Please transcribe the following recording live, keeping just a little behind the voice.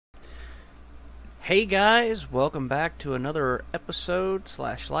Hey guys, welcome back to another episode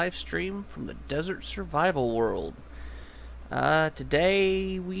slash live stream from the Desert Survival World.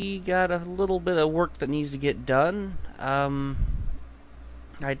 Today we got a little bit of work that needs to get done.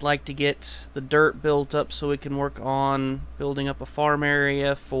 I'd like to get the dirt built up so we can work on building up a farm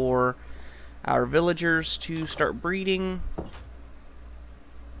area for our villagers to start breeding.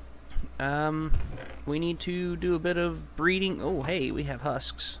 We need to do a bit of breeding. Oh, hey, we have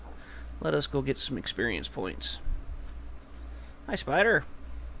husks. Let us go get some experience points. Hi, Spider.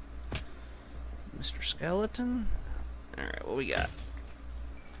 Mr. Skeleton. Alright, what we got?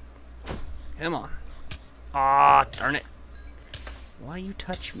 Come on. Ah, darn it. Why you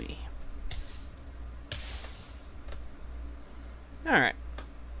touch me? Alright.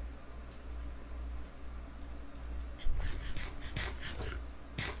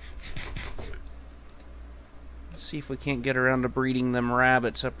 Let's see if we can't get around to breeding them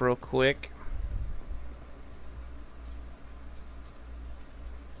rabbits up real quick.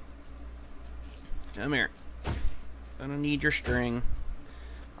 Come here. Gonna need your string.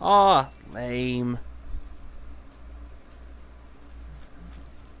 Aw, lame.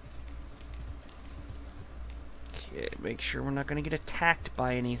 Okay, make sure we're not gonna get attacked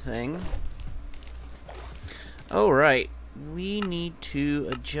by anything. Alright, we need to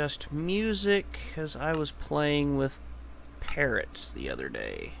adjust music because I was playing with parrots the other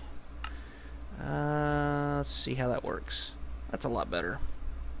day. Let's see how that works. That's a lot better.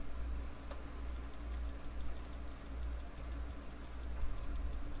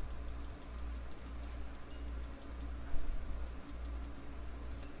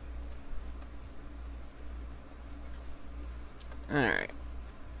 Alright.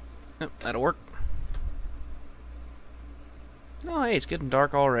 Oh, that'll work. Oh, hey, it's getting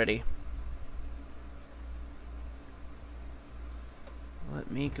dark already.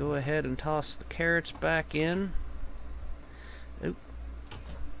 Let me go ahead and toss the carrots back in. Oop.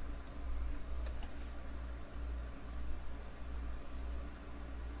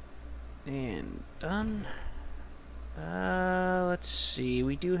 And done. Let's see.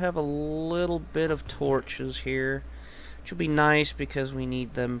 We do have a little bit of torches here, which will be nice because we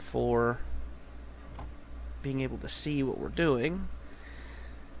need them for being able to see what we're doing.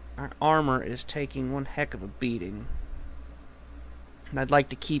 Our armor is taking one heck of a beating. And I'd like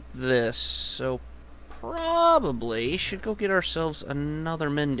to keep this, so probably should go get ourselves another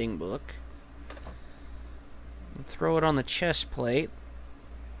mending book. And throw it on the chest plate.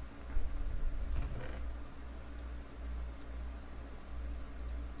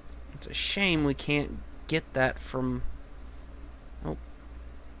 It's a shame we can't get that from... Oh,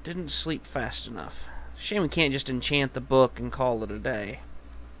 didn't sleep fast enough. Shame we can't just enchant the book and call it a day.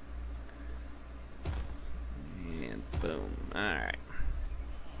 And boom. Alright.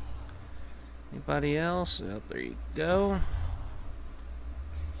 Anybody else? Oh, there you go.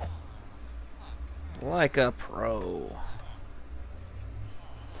 Like a pro.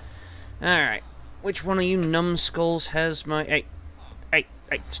 Alright. Which one of you numbskulls has my... Hey,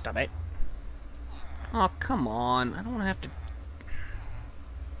 stop it. Oh, come on. I don't have to...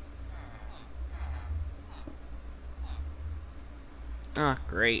 Ah,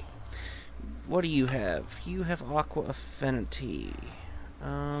 great. What do you have? You have Aqua Affinity.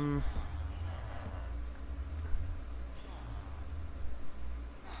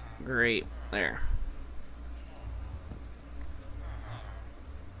 Great. There.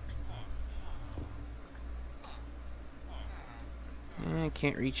 I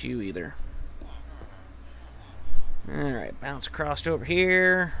can't reach you either. Alright, bounce crossed over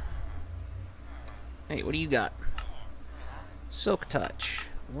here. Hey, what do you got? Silk Touch.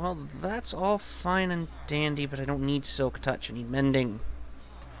 Well, that's all fine and dandy, but I don't need Silk Touch. I need Mending.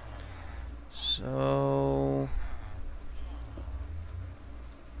 So...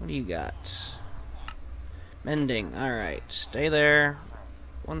 what do you got? Mending. Alright, stay there.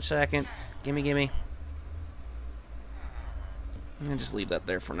 1 second. Gimme. And just leave that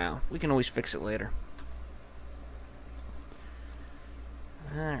there for now. We can always fix it later.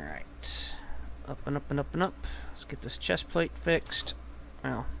 Alright. Up and up and up and up. Let's get this chest plate fixed.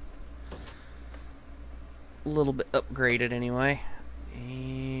 Well, a little bit upgraded anyway.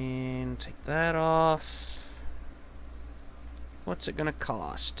 And take that off. What's it gonna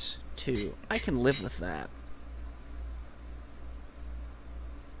cost? 2. I can live with that.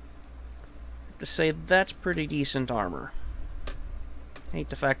 I have to say, that's pretty decent armor. Hate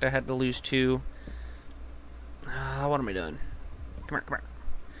the fact I had to lose 2. What am I doing? Come here.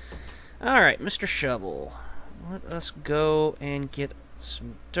 Alright, Mr. Shovel. Let us go and get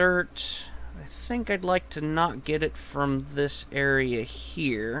some dirt. I think I'd like to not get it from this area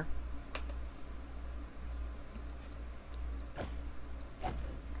here.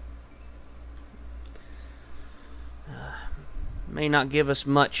 May not give us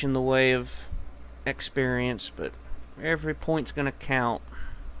much in the way of experience, but every point's going to count.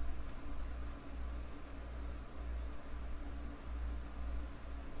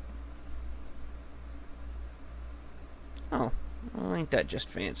 Oh, well, ain't that just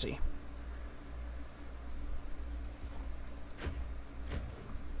fancy?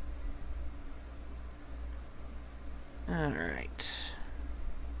 Alright.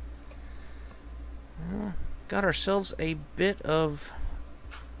 Got ourselves a bit of...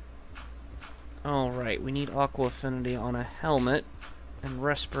 Alright, we need Aqua Affinity on a helmet and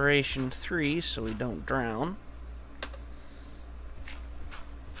Respiration 3 so we don't drown.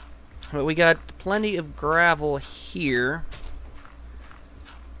 But we got plenty of gravel here.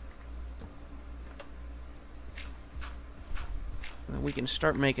 We can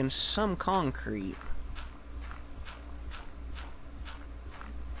start making some concrete.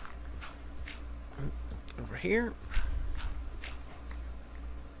 Over here.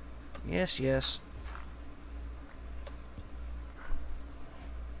 Yes, yes.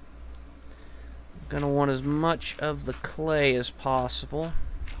 I'm gonna want as much of the clay as possible,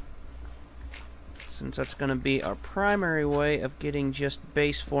 since that's gonna be our primary way of getting just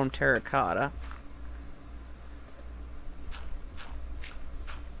base form terracotta.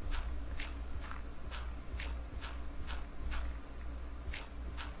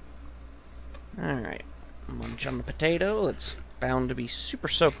 Alright, I'm gonna jump a potato. It's bound to be super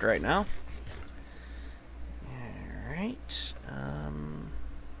soaked right now. Alright,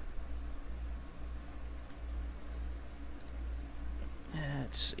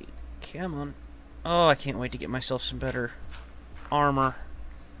 let's see. Come on. Oh, I can't wait to get myself some better armor.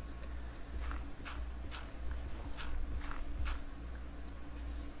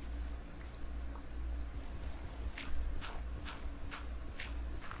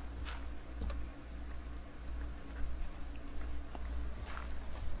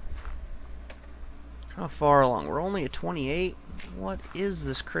 How far along? We're only at 28. What is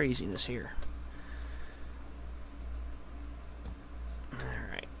this craziness here?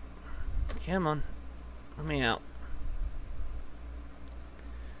 Alright. Come on. Let me out.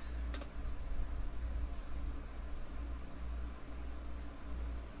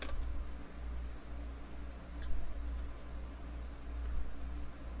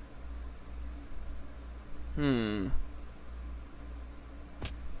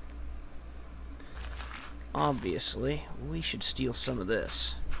 Obviously, we should steal some of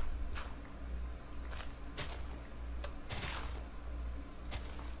this.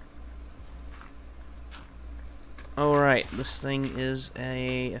 Alright, this thing is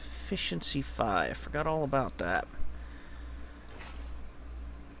a efficiency 5. Forgot all about that.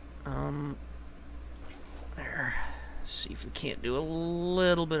 There. See if we can't do a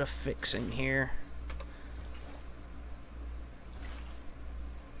little bit of fixing here.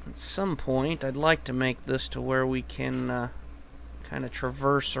 At some point, I'd like to make this to where we can kind of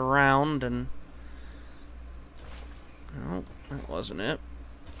traverse around and... No, that wasn't it.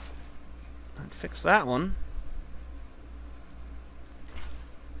 I'd fix that one.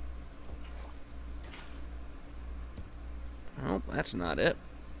 Nope, that's not it.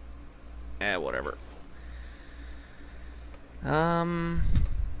 Whatever.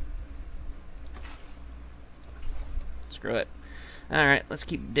 Screw it. Alright, let's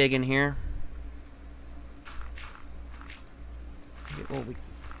keep digging here. Get what we...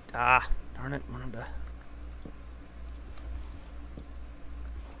 Ah, darn it, wanted to...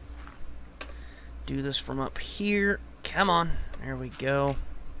 do this from up here. Come on, there we go.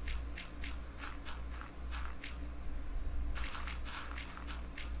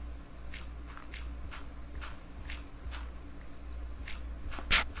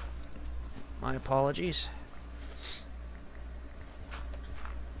 My apologies.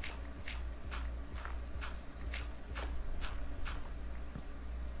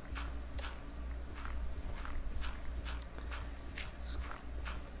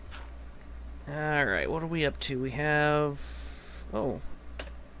 Alright, what are we up to? We have... Oh.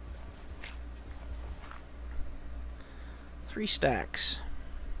 3 stacks.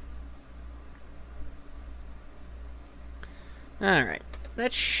 Alright.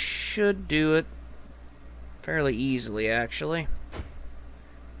 That should do it fairly easily, actually.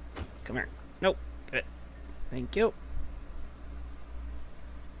 Come here. Nope. Get it. Thank you.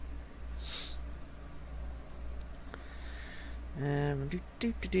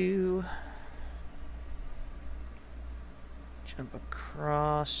 Do. Jump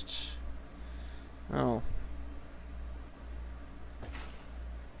across. Oh.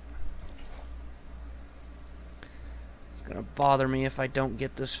 It's gonna bother me if I don't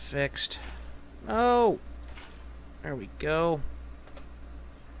get this fixed. Oh! There we go.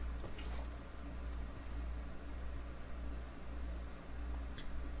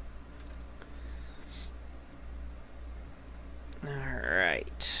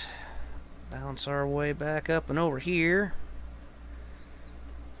 bounce our way back up and over here.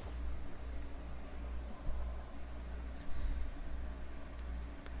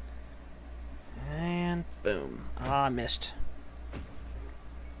 And boom. Ah, I missed.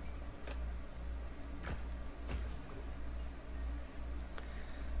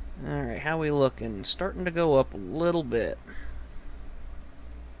 Alright, how we looking? Starting to go up a little bit.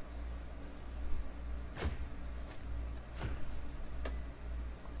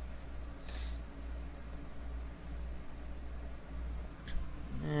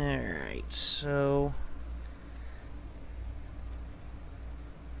 Alright, so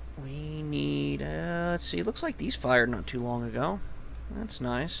we need, let's see, looks like these fired not too long ago. That's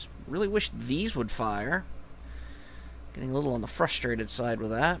nice. Really wish these would fire. Getting a little on the frustrated side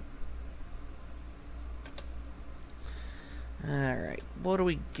with that. Alright, what do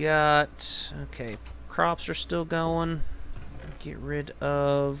we got? Okay, crops are still going. Get rid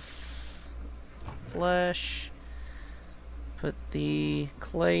of flesh. Put the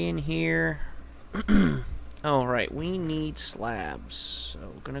clay in here. Oh, right, we need slabs. So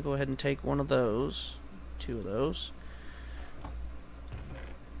we're going to go ahead and take one of those. 2 of those.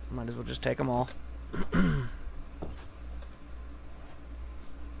 Might as well just take them all.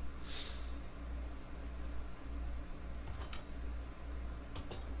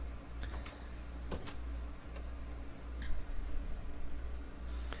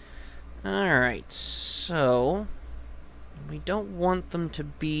 Alright, so we don't want them to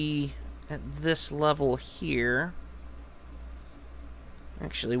be at this level here.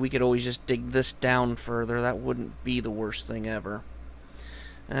 Actually, we could always just dig this down further. That wouldn't be the worst thing ever.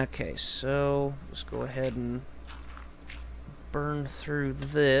 Okay, so let's go ahead and burn through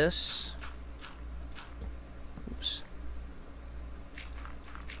this. Oops.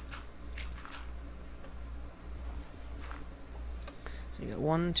 So you got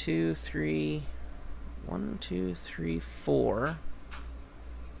 1, 2, 3, 1, 2, 3, 4.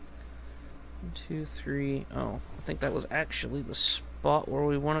 1, 2, 3. Oh, I think that was actually the spot where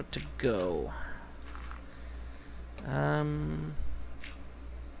we want it to go.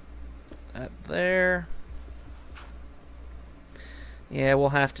 That there. Yeah, we'll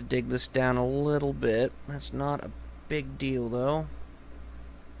have to dig this down a little bit. That's not a big deal, though.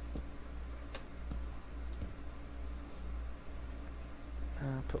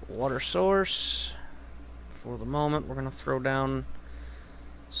 Put water source. For the moment, we're going to throw down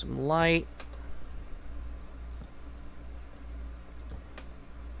some light.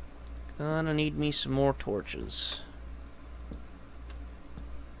 Gonna need me some more torches.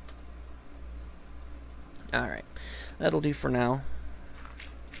 Alright, that'll do for now.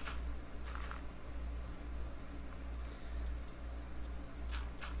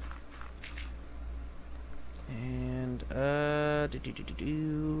 And,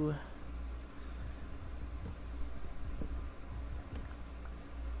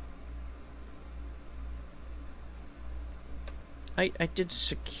 I did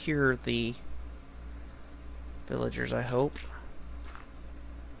secure the villagers, I hope.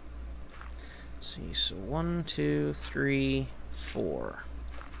 Let's see, so 1, 2, 3, 4.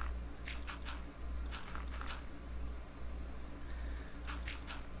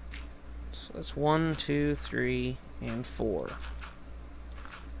 So that's 1, 2, 3, and 4.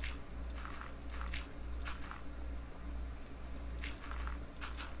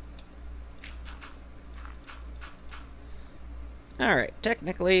 Alright,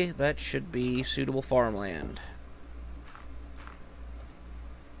 technically that should be suitable farmland.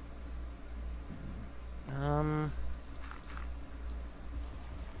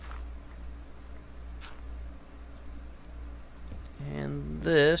 And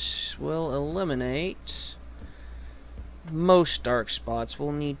this will eliminate most dark spots.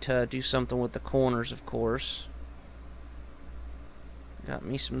 We'll need to do something with the corners, of course. Got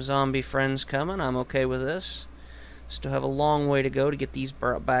me some zombie friends coming. I'm okay with this. Still have a long way to go to get these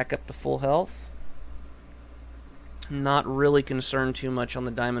back up to full health. Not really concerned too much on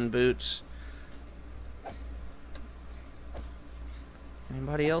the diamond boots.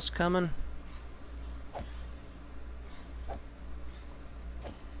 Anybody else coming?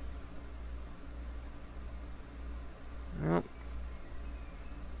 Nope.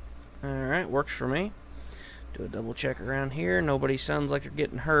 Alright, works for me. Do a double check around here. Nobody sounds like they're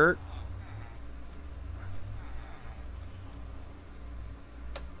getting hurt.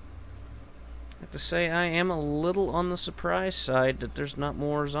 To say I am a little on the surprise side that there's not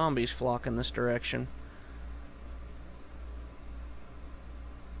more zombies flocking this direction.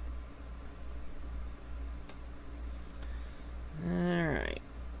 Alright.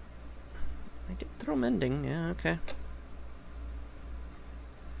 I did throw mending, yeah, okay.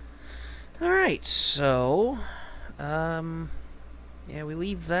 Alright. Alright, so... yeah, we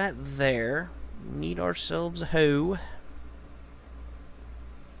leave that there. Need ourselves a hoe.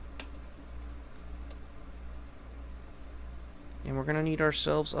 And we're gonna need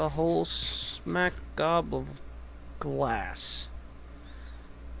ourselves a whole smack gob of glass.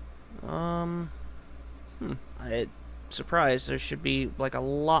 I'm surprised. There should be like a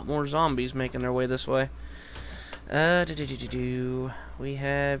lot more zombies making their way this way. We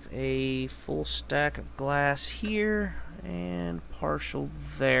have a full stack of glass here and partial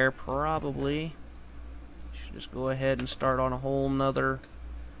there, probably. Should just go ahead and start on a whole nother.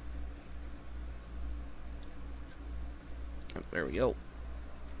 Oh, there we go.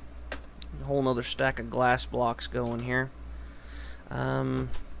 A whole nother stack of glass blocks going here. What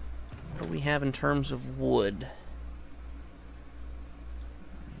do we have in terms of wood?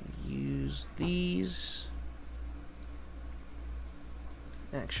 Use these.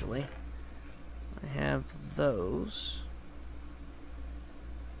 Actually, I have those.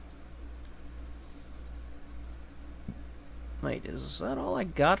 Wait, is that all I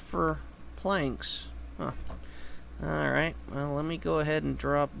got for planks? Huh. Alright, well, let me go ahead and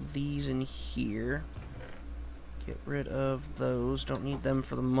drop these in here. Get rid of those. Don't need them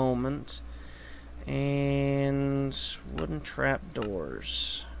for the moment. And wooden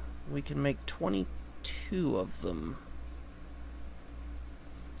trapdoors. We can make 22 of them.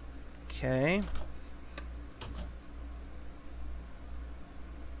 Okay.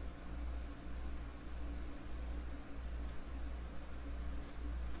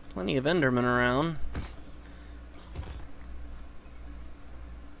 Plenty of Endermen around.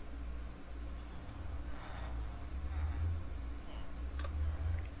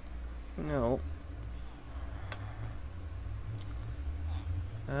 No.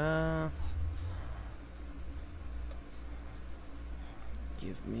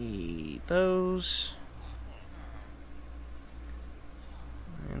 Give me those.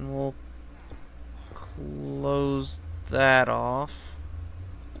 And we'll close that off.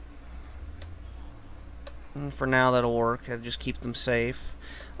 And for now, that'll work. I'll just keep them safe.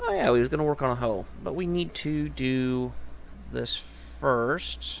 Oh yeah, we was gonna work on a hoe, but we need to do this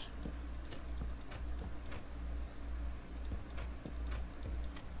first.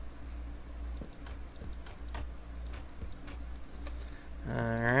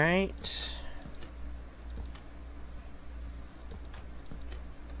 Alright.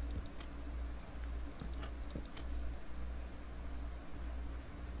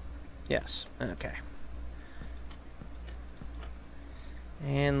 Yes, okay.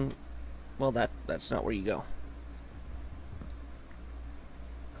 And, well, that's not where you go.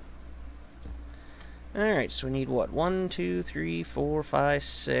 Alright, so we need what? 1, 2, 3, 4, 5,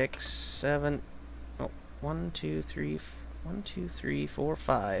 6, 7. Oh, 1, 2, 3, 1, 2, 3, 4,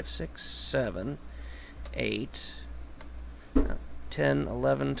 5, 6, 7, 8, 10,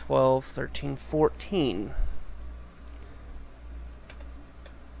 11, 12, 13, 14.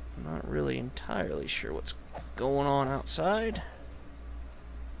 I'm not really entirely sure what's going on outside.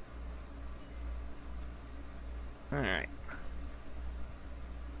 Alright.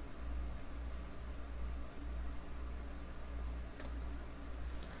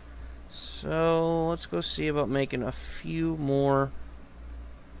 So, let's go see about making a few more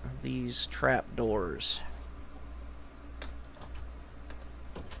of these trapdoors.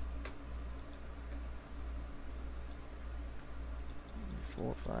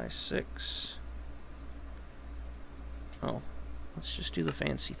 4, 5, 6. Oh, let's just do the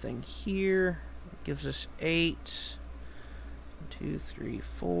fancy thing here. It gives us 8. 1, 2, 3,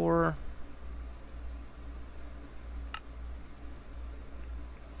 4.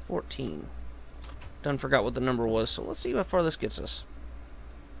 14. Done forgot what the number was, so let's see how far this gets us.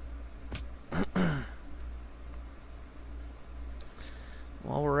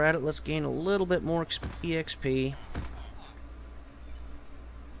 While we're at it, let's gain a little bit more EXP.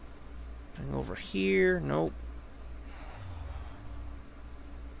 Thing over here, nope.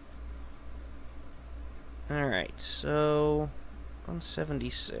 Alright, so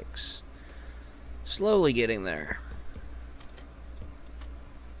 176. Slowly getting there.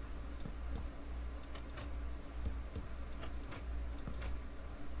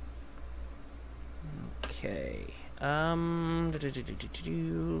 Okay.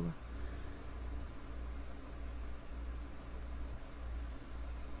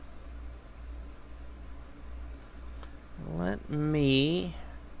 Let me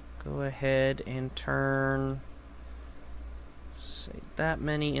go ahead and turn, say, that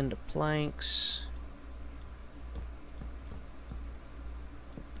many into planks.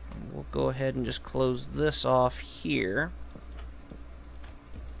 And we'll go ahead and just close this off here.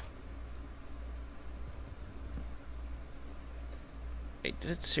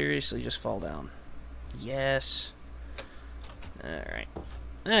 it seriously just fall down? Yes. Alright.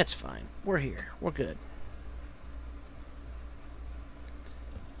 That's fine. We're here. We're good.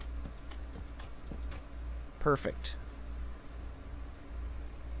 Perfect.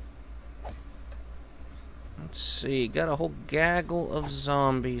 Let's see. Got a whole gaggle of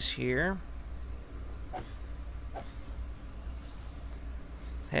zombies here.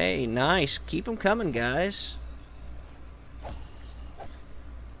 Hey, nice. Keep them coming, guys.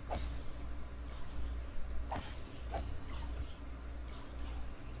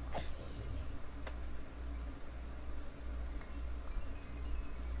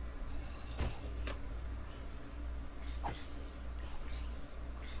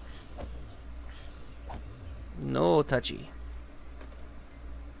 No touchy.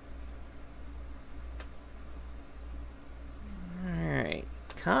 Alright.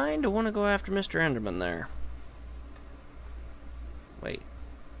 Kinda want to go after Mr. Enderman there. Wait.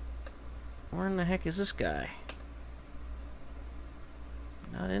 Where in the heck is this guy?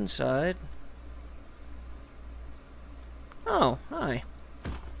 Not inside. Oh, hi.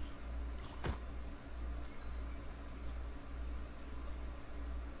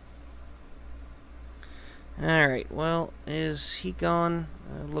 Alright, well, is he gone?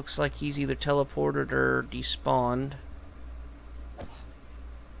 Looks like he's either teleported or despawned.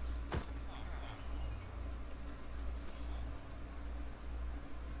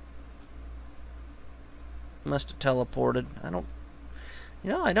 Must have teleported. I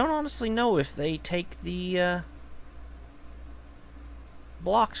don't honestly know if they take the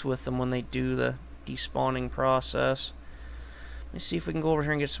blocks with them when they do the despawning process. Let me see if we can go over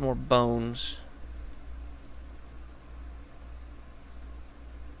here and get some more bones.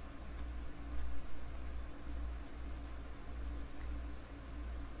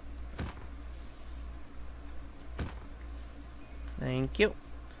 Thank you.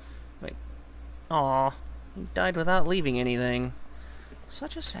 Wait. Aw. He died without leaving anything.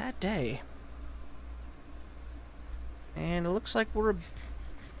 Such a sad day. And it looks like we're a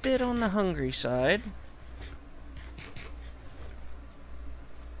bit on the hungry side.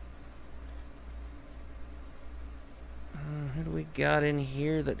 Who do we got in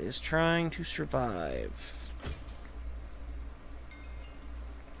here that is trying to survive?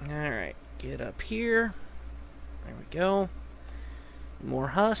 Alright, get up here. There we go. More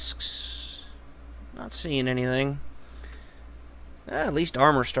husks. Not seeing anything. At least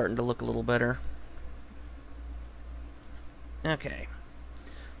armor's starting to look a little better. Okay.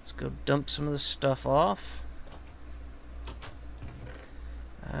 Let's go dump some of this stuff off.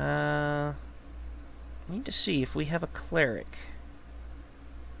 Need to see if we have a cleric.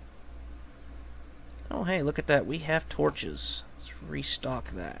 Oh, hey, look at that. We have torches. Let's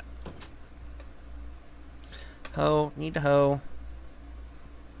restock that. Hoe. Need a hoe.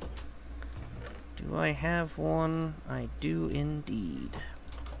 Do I have one? I do indeed.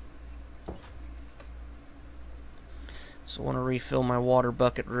 So I want to refill my water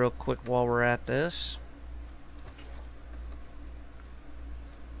bucket real quick while we're at this.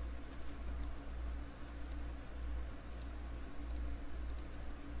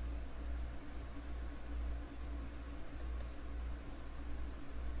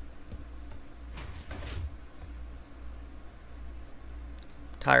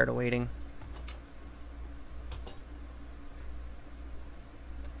 Tired of waiting.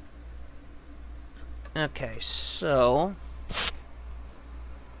 Okay, so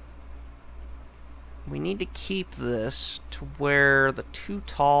we need to keep this to where the too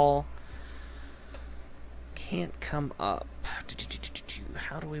tall can't come up.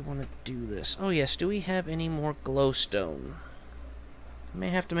 How do we want to do this? Oh yes, do we have any more glowstone? May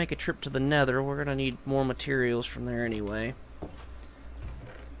have to make a trip to the Nether. We're gonna need more materials from there anyway.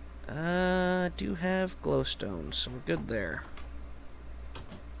 Do have glowstone, so we're good there.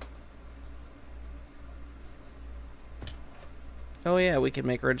 Oh yeah, we can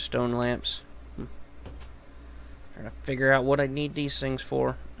make redstone lamps. Trying to figure out what I need these things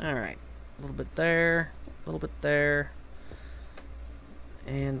for. Alright. A little bit there. A little bit there.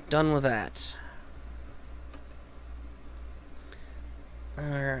 And done with that.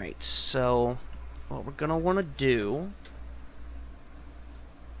 Alright, so what we're gonna want to do...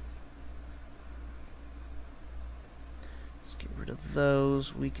 Let's get rid of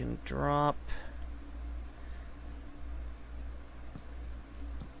those. We can drop...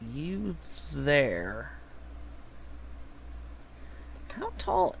 you there. How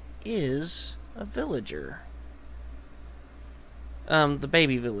tall is a villager? The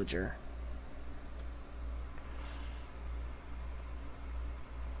baby villager.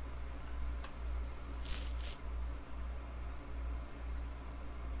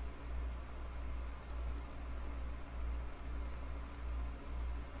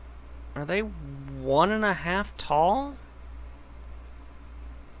 Are they 1.5 tall?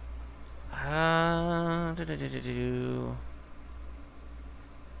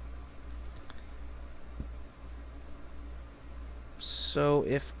 So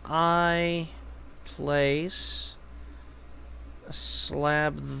if I place a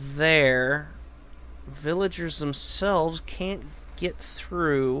slab there, villagers themselves can't get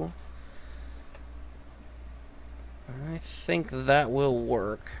through. I think that will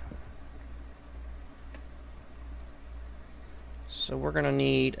work. So we're going to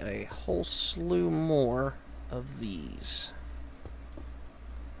need a whole slew more of these,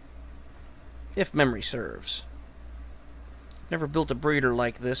 if memory serves. Never built a breeder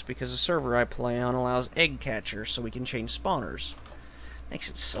like this because the server I play on allows egg catchers so we can change spawners. Makes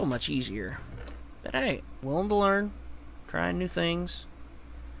it so much easier. But hey, willing to learn, trying new things.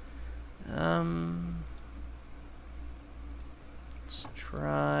 Let's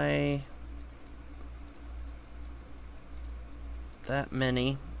try that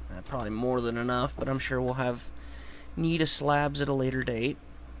many. Probably more than enough, but I'm sure we'll have need of slabs at a later date.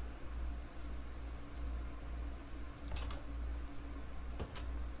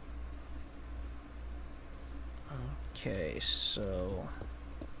 Okay, so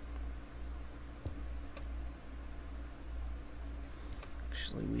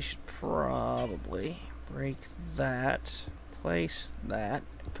actually we should probably break that, place that,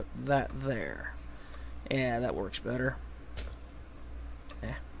 put that there. Yeah, that works better.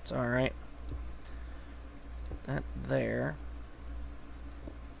 Yeah, it's alright. That there.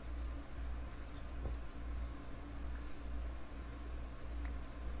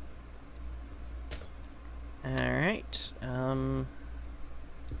 Alright, right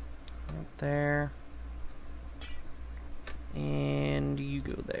there. And you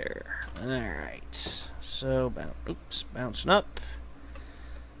go there. Alright, so, bouncing up.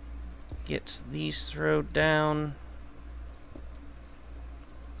 Gets these thrown down.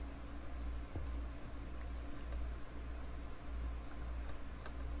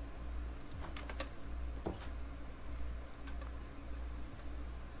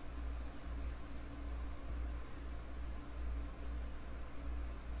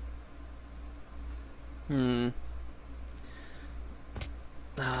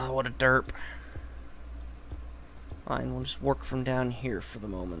 What a derp. Fine, we'll just work from down here for the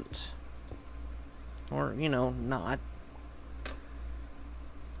moment. Or, you know, not.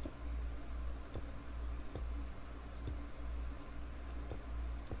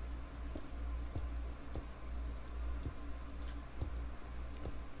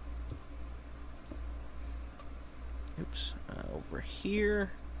 Oops. Over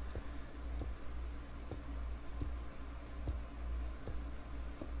here.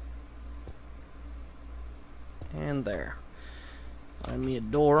 And there. Find me a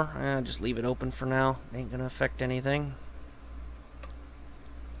door. Just leave it open for now. Ain't gonna affect anything.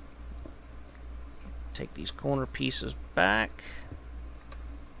 Take these corner pieces back.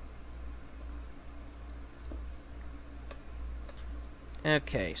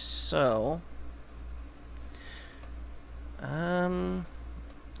 Okay, so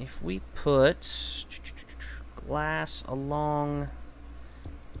if we put glass along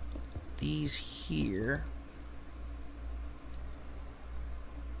these here,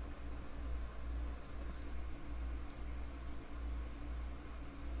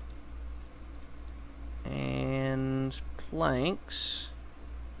 and planks.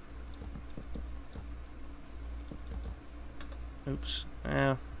 Oops.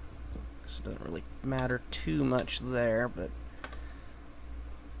 This doesn't really matter too much there, but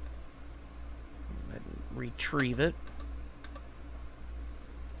I didn't retrieve it.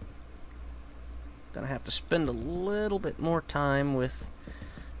 Gonna have to spend a little bit more time with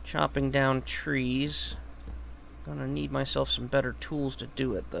chopping down trees. Gonna need myself some better tools to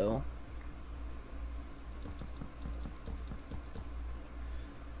do it, though.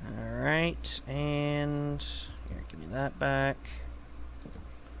 Alright, and here, give me that back.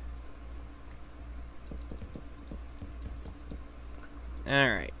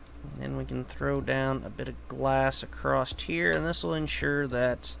 Alright, then we can throw down a bit of glass across here, and this will ensure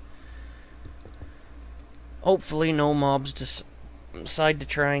that hopefully no mobs decide to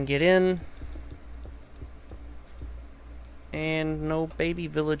try and get in, and no baby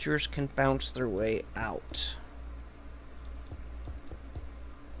villagers can bounce their way out.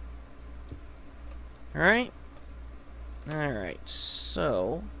 Alright? Alright,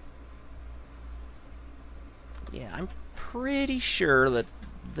 so yeah, I'm pretty sure that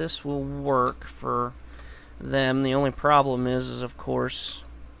this will work for them. The only problem is of course,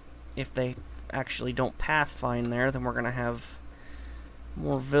 if they actually don't pathfind there, then we're going to have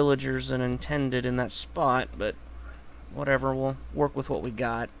more villagers than intended in that spot, but whatever, we'll work with what we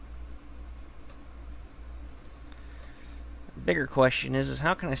got. The bigger question is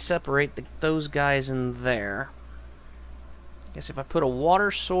how can I separate those guys in there? I guess if I put a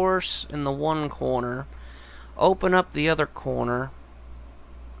water source in the one corner, open up the other corner,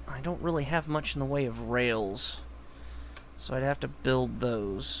 I don't really have much in the way of rails, so I'd have to build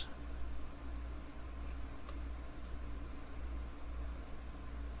those.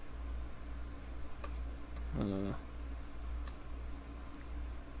 And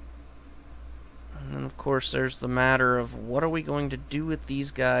then, of course, there's the matter of what are we going to do with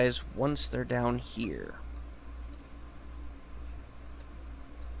these guys once they're down here?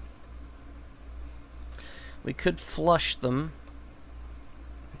 We could flush them.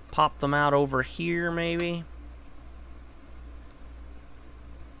 Pop them out over here, maybe.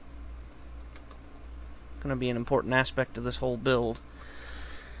 Gonna be an important aspect of this whole build.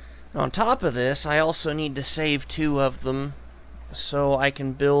 On top of this, I also need to save 2 of them so I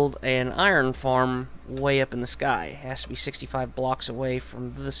can build an iron farm way up in the sky. It has to be 65 blocks away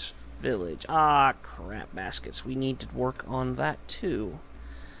from this village. Ah, crap baskets. We need to work on that too.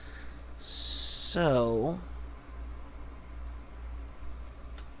 So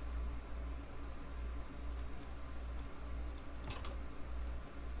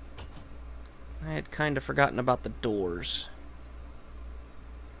I had kind of forgotten about the doors.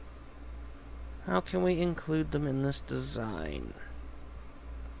 How can we include them in this design?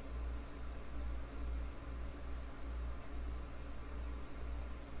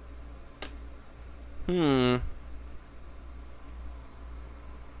 I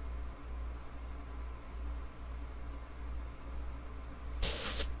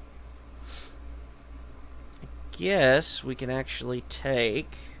guess we can actually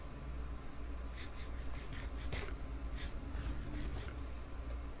take...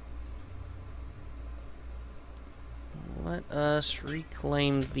 Let us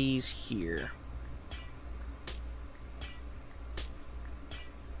reclaim these here.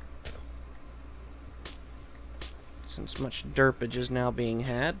 Since much derpage is now being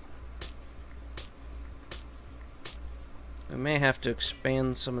had. I may have to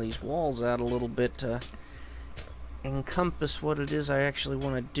expand some of these walls out a little bit to encompass what it is I actually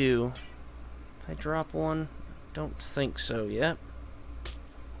want to do. Did I drop one? Don't think so yet.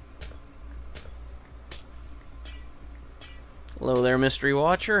 Hello there, Mystery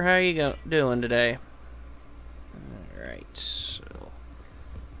Watcher. How you doing today? Alright, so...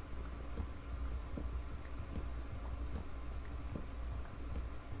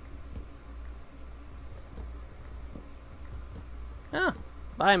 Ah,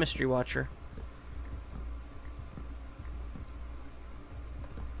 bye, Mystery Watcher.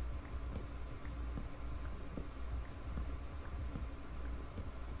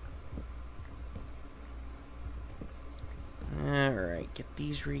 Alright, get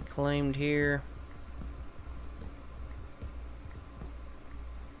these reclaimed here.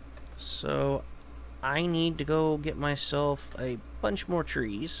 So, I need to go get myself a bunch more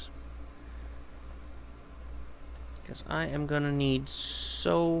trees. Because I am going to need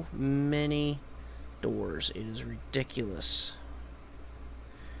so many doors. It is ridiculous.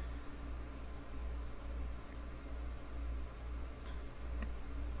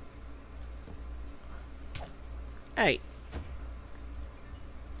 Hey.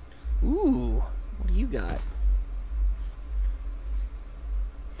 Ooh, what do you got?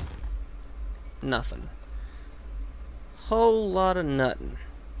 Nothing. Whole lot of nothing.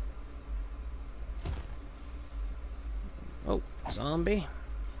 Oh, zombie.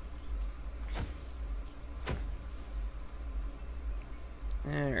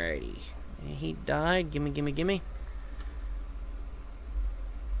 Alrighty. He died. Gimme, gimme, gimme.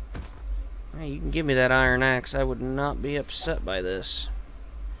 Hey, you can give me that iron axe. I would not be upset by this.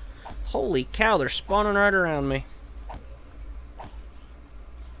 Holy cow, they're spawning right around me.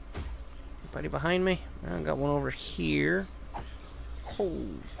 Anybody behind me? I got one over here. Oh.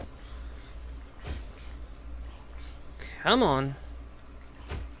 Come on.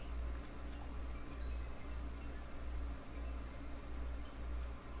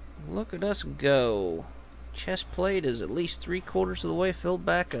 Look at us go. Chest plate is at least 3/4 of the way filled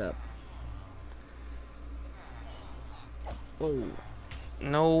back up. Whoa.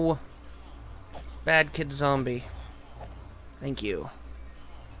 No. Bad kid zombie. Thank you.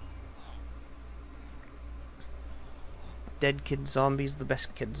 Dead kid zombie's the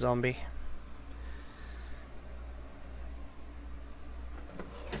best kid zombie.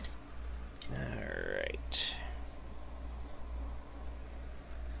 Alright.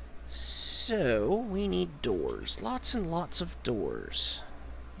 So, we need doors. Lots and lots of doors.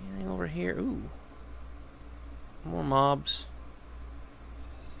 Anything over here? Ooh. More mobs.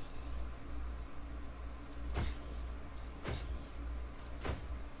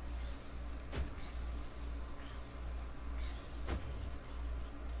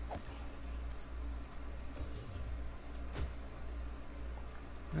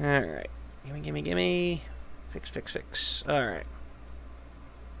 Alright. Gimme, gimme, gimme. Fix, fix, fix. Alright.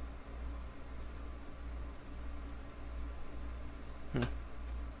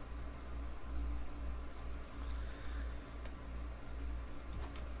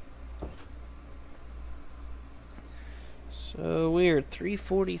 So weird.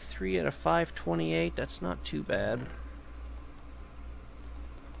 343 out of 528. That's not too bad.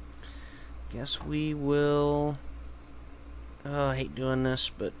 Guess we will... Oh, I hate doing this,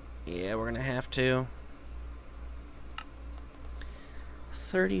 but yeah, we're gonna have to.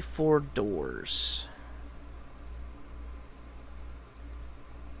 34 doors.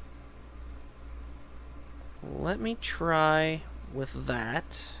 Let me try with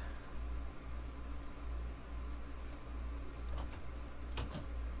that.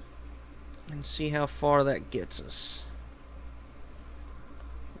 And see how far that gets us.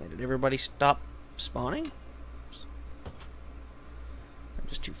 Wait, did everybody stop spawning? I'm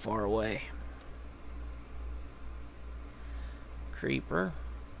just too far away. Creeper.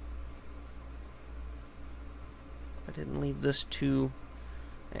 I didn't leave this too...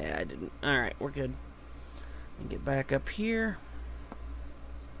 Yeah, I didn't. Alright, we're good. And get back up here.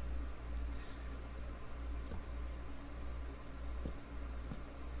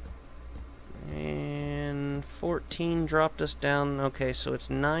 And 14 dropped us down. Okay, so it's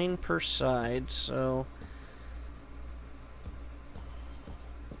 9 per side, so...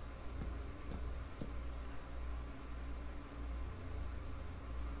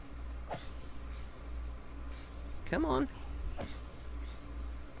 Come on.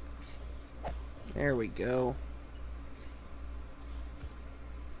 There we go.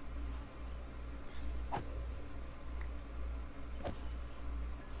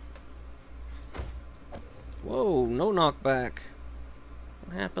 Whoa, no knockback.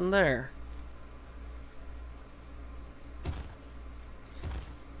 What happened there?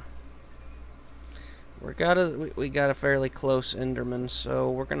 We got a fairly close Enderman, so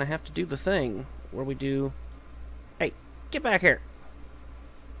we're gonna have to do the thing where we do... Hey, get back here!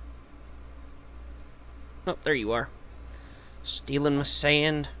 Oh, there you are. Stealing my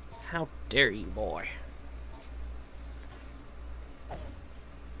sand. How dare you, boy.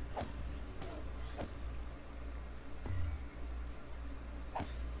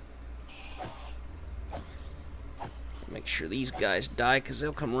 Make sure these guys die, because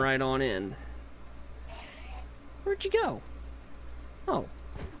they'll come right on in. Where'd you go? Oh.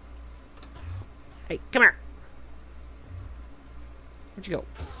 Hey, come here. Where'd you go?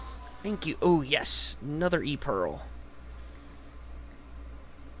 Thank you. Oh, yes. Another E-Pearl.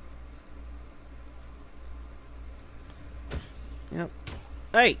 Yep.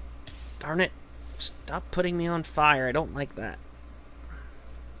 Hey! Darn it. Stop putting me on fire. I don't like that.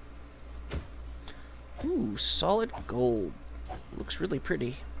 Ooh, solid gold. Looks really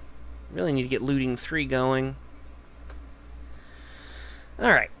pretty. Really need to get looting 3 going.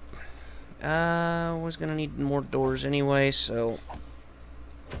 Alright. Was gonna need more doors anyway, so...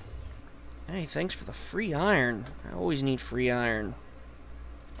 Hey, thanks for the free iron. I always need free iron.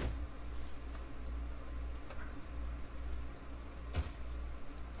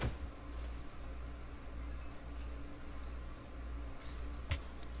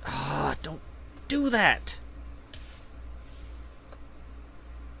 Ah, don't do that!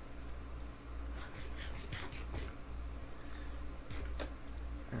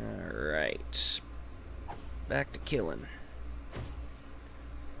 Alright. Back to killing.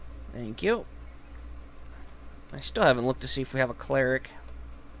 Thank you. I still haven't looked to see if we have a cleric.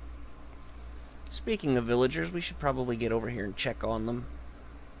 Speaking of villagers, we should probably get over here and check on them.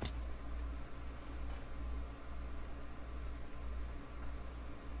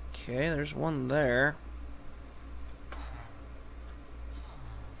 Okay, there's one there.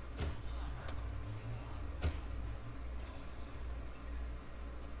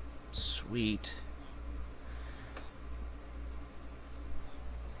 Sweet.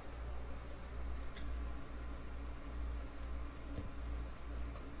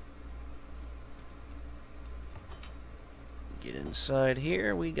 Get inside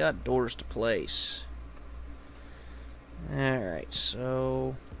here. We got doors to place. Alright,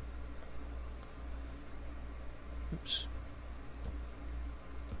 so... Oops.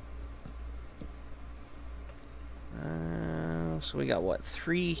 So we got, what,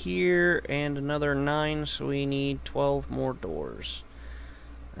 3 here and another 9, so we need 12 more doors.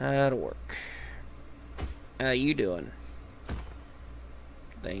 That'll work. How you doing?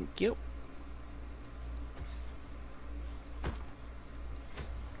 Thank you.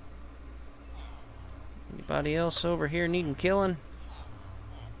 Anybody else over here needing killing?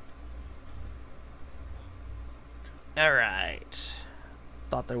 Alright.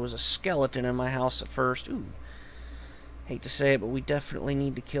 Thought there was a skeleton in my house at first. Ooh. Hate to say it, but we definitely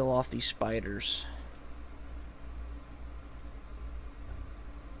need to kill off these spiders.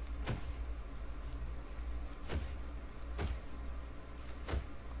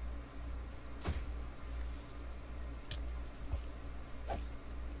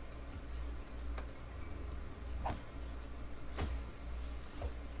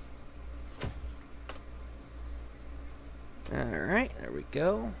 Alright, there we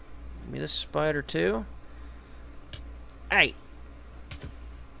go. Give me this spider too. Hey!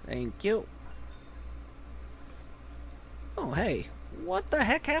 Thank you. Oh, hey. What the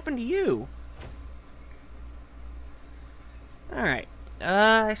heck happened to you? Alright.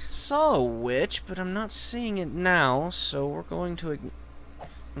 I saw a witch, but I'm not seeing it now, so we're going to...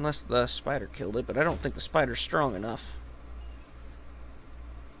 Unless the spider killed it, but I don't think the spider's strong enough.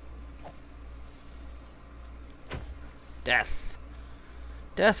 Death.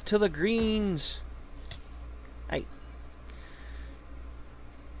 Death to the greens. Hey.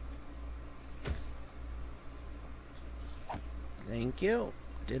 Thank you.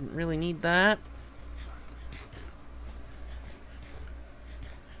 Didn't really need that.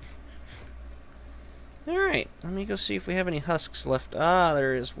 Alright, let me go see if we have any husks left. Ah,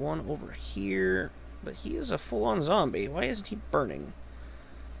 there is one over here. But he is a full-on zombie. Why isn't he burning?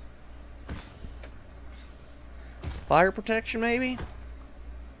 Fire protection, maybe?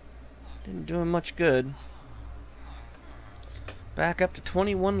 Didn't do him much good. Back up to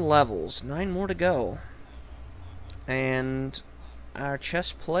 21 levels. 9 more to go. And our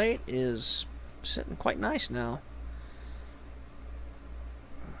chest plate is sitting quite nice now.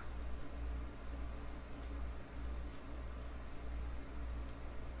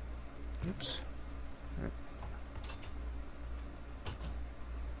 Oops.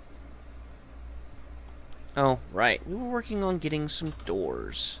 Oh, right. We were working on getting some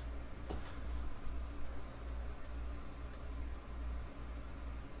doors.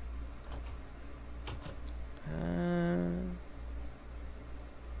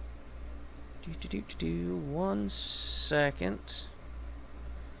 One second.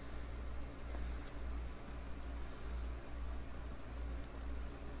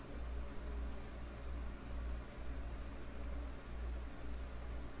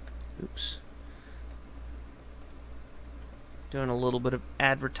 Oops. Doing a little bit of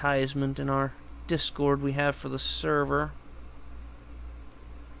advertisement in our Discord we have for the server.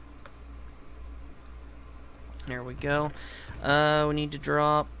 There we go. We need to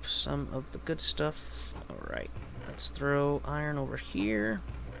drop some of the good stuff. Alright, let's throw iron over here.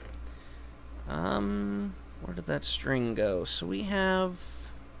 Where did that string go? So we have...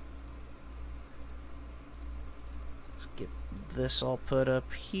 Let's get this all put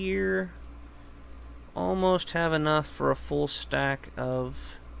up here. Almost have enough for a full stack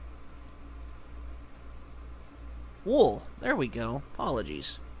of wool. There we go.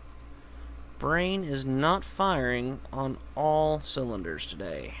 Apologies. Brain is not firing on all cylinders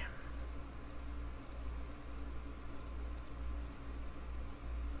today.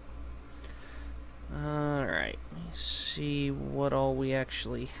 Alright, let's see what all we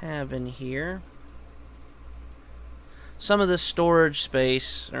actually have in here. Some of this storage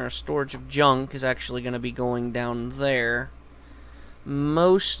space, or storage of junk, is actually going to be going down there.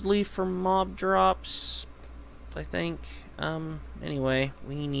 Mostly for mob drops, I think. Anyway,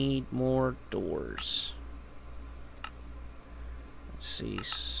 we need more doors. Let's see,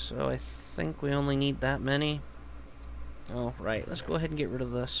 so I think we only need that many. Oh, right, let's go ahead and get rid of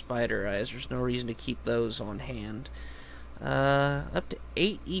the spider eyes. There's no reason to keep those on hand. Up to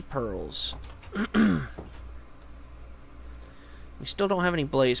 8 E-pearls. We still don't have any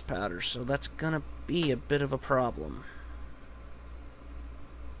blaze powder, so that's gonna be a bit of a problem.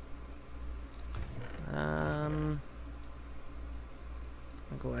 I'll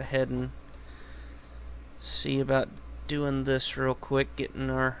go ahead and see about doing this real quick, getting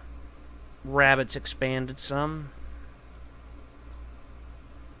our rabbits expanded some.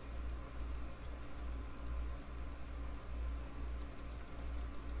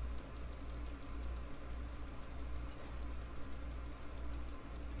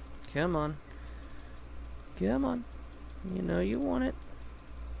 Come on. Come on. You know you want it.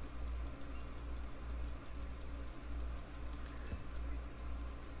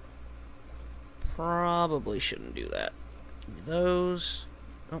 probably shouldn't do that. Give me those.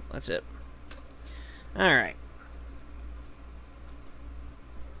 Oh, that's it. Alright.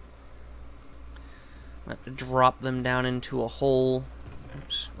 I have to drop them down into a hole.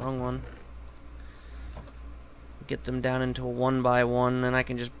 Oops, wrong one. Get them down into a 1x1, and I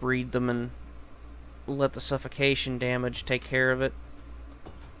can just breed them and let the suffocation damage take care of it.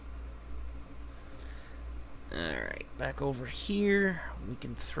 Alright, back over here. We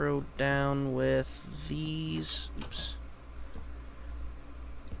can throw down with these. Oops.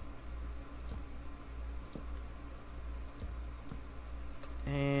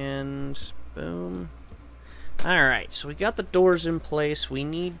 And boom. Alright, so we got the doors in place. We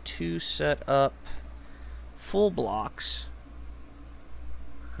need to set up full blocks.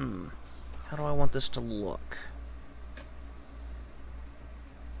 How do I want this to look?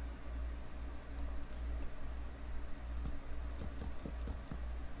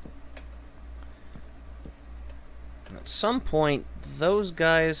 At some point, those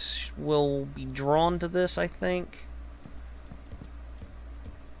guys will be drawn to this, I think.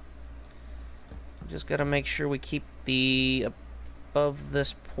 Just gotta make sure we keep the above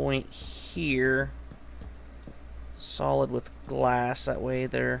this point here solid with glass. That way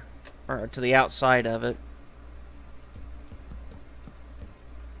they're to the outside of it.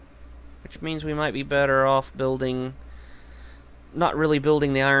 Which means we might be better off building, not really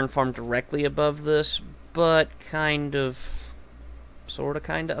building the iron farm directly above this, but sorta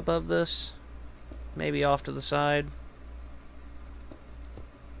kinda above this. Maybe off to the side.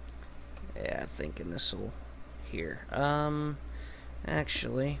 Yeah, I'm thinking this'll here.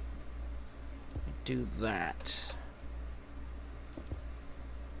 Actually, do that.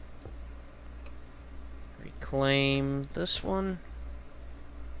 Reclaim this one.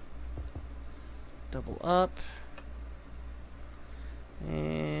 Double up.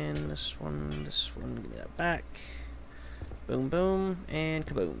 And this one, give me that back. Boom, boom, and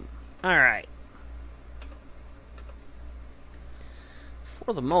kaboom. Alright.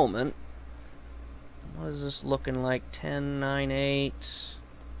 For the moment, what is this looking like? 10, 9, 8.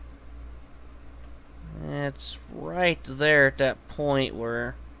 It's right there at that point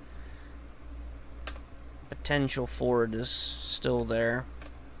where potential for it is still there.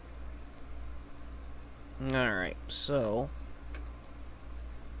 Alright, so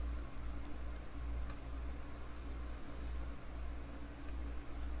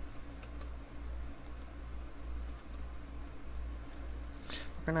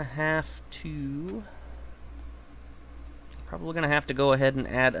we're gonna have to go ahead and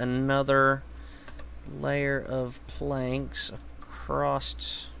add another layer of planks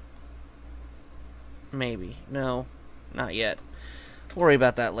across. Maybe. No, not yet. We'll worry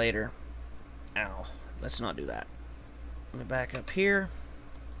about that later. Ow. Let's not do that. Let me back up here.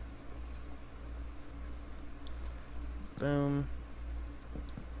 Boom.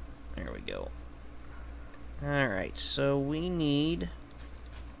 There we go. Alright, so we need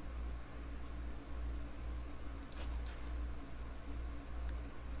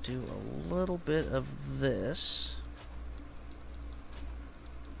do a little bit of this.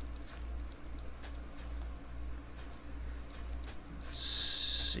 Let's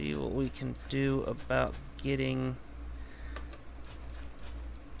see what we can do about getting.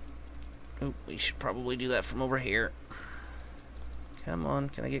 Oop, we should probably do that from over here. Come on,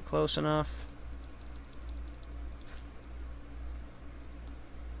 can I get close enough?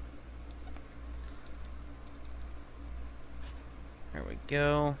 There we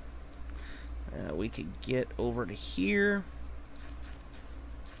go. We could get over to here.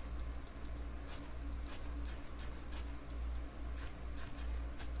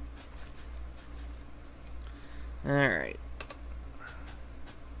 Alright.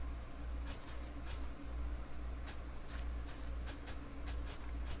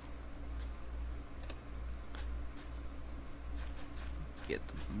 Get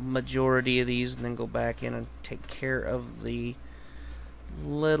the majority of these and then go back in and take care of the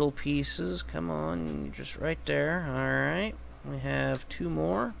little pieces. Come on, you're just right there. Alright. We have two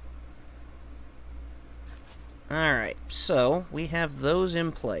more. Alright, so we have those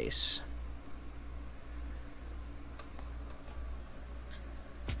in place.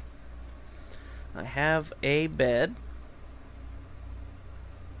 I have a bed.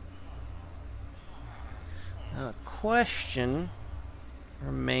 A question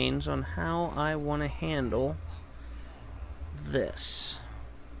remains on how I want to handle this.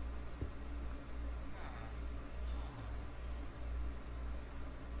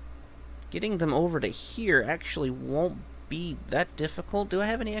 Getting them over to here actually won't be that difficult. Do I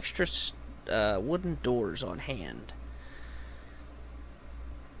have any extra wooden doors on hand?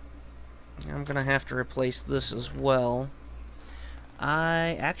 I'm gonna have to replace this as well.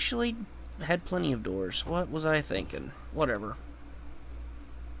 I actually had plenty of doors. What was I thinking? Whatever.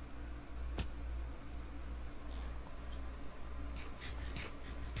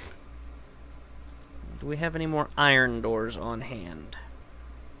 Do we have any more iron doors on hand?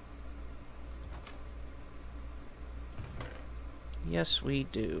 Yes, we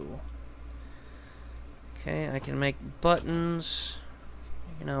do. Okay, I can make buttons.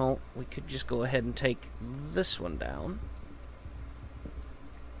 You know, we could just go ahead and take this one down.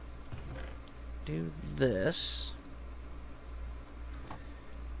 Do this.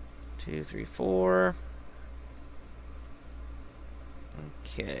 2, 3, 4.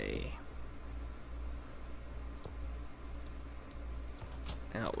 Okay.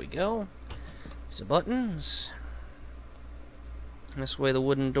 Out we go. The buttons. This way the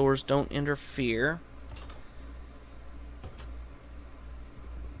wooden doors don't interfere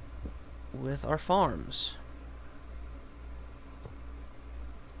with our farms.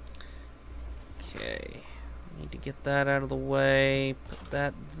 Okay. Need to get that out of the way. Put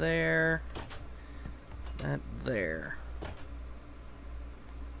that there. That there.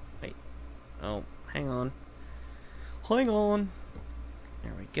 Wait. Oh, hang on. Hang on.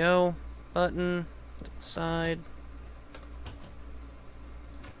 There we go. Button to the side.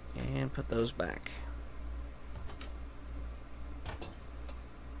 And put those back.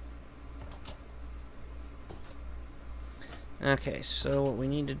 Okay, so what we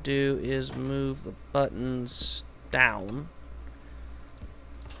need to do is move the buttons down.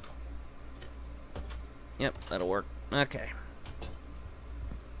 Yep, that'll work. Okay.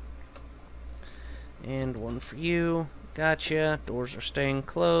 And one for you. Gotcha. Doors are staying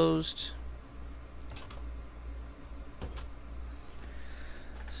closed.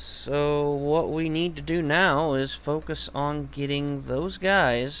 So what we need to do now is focus on getting those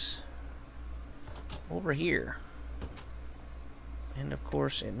guys over here. And of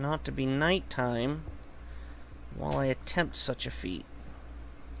course, it not to be nighttime while I attempt such a feat.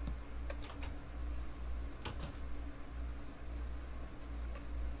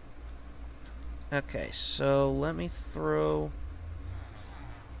 Okay, so let me throw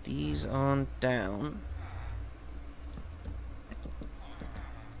these on down.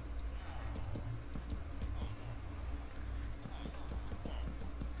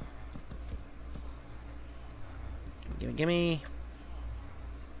 Gimme, gimme.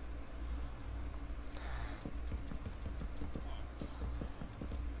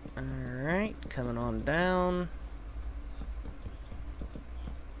 Alright, coming on down.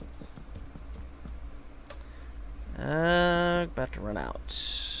 About to run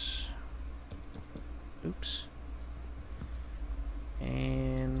out. Oops.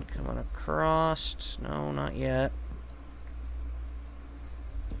 And coming across. No, not yet.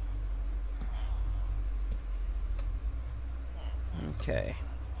 Okay.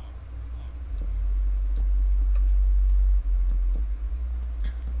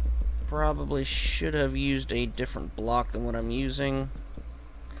 Probably should have used a different block than what I'm using.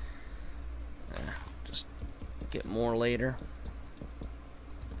 Just get more later.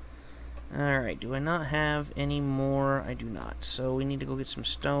 Alright, do I not have any more? I do not. So we need to go get some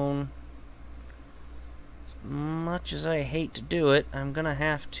stone. As much as I hate to do it, I'm gonna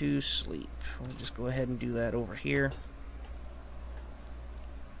have to sleep. We'll just go ahead and do that over here.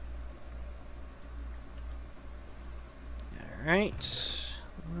 Alright.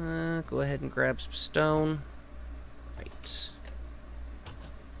 Go ahead and grab some stone. Right.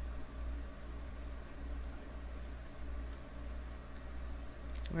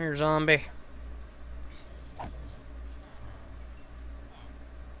 Come here, zombie.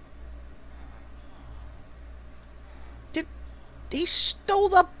 He stole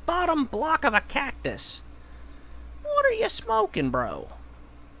the bottom block of a cactus. What are you smoking, bro?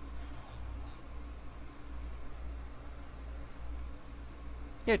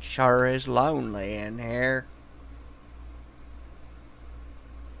 It sure is lonely in here.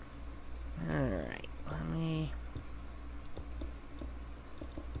 Alright, let me...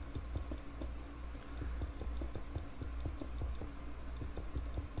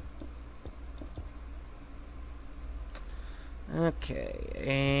 Okay,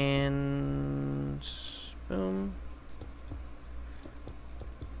 and... boom.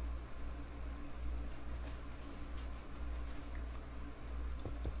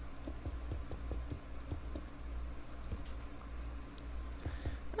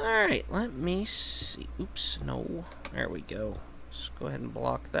 Alright, let me see. Oops, no. There we go. Let's go ahead and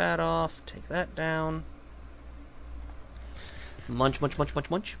block that off. Take that down. Munch, munch, munch, munch,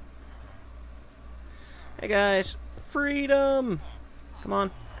 munch. Hey guys, freedom! Come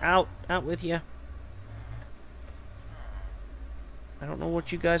on. Out. Out with you. I don't know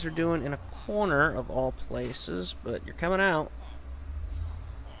what you guys are doing in a corner of all places, but you're coming out.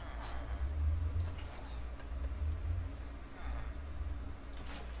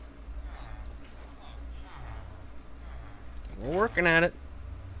 We're working at it.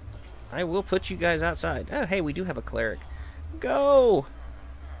 I will put you guys outside. Oh, hey, we do have a cleric. Go!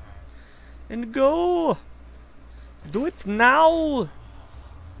 And go! Do it now!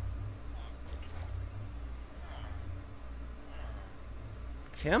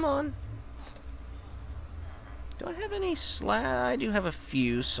 Come on. Do I have any I do have a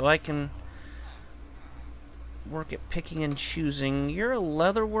few, so I can work at picking and choosing. You're a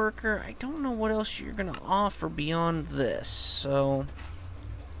leather worker. I don't know what else you're going to offer beyond this, so...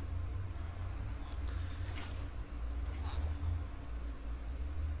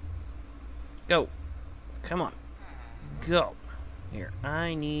 Go. Come on. Go. Here,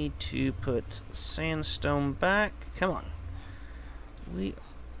 I need to put the sandstone back. Come on.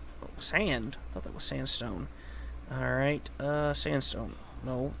 Sand? I thought that was sandstone. Alright, sandstone.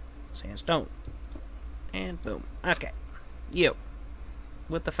 No, sandstone. And boom. Okay. You.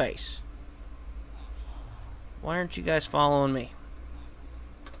 With the face. Why aren't you guys following me?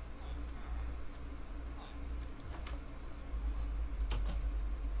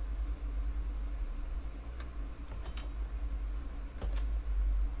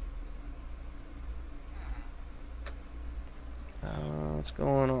 What's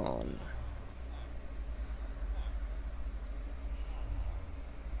going on?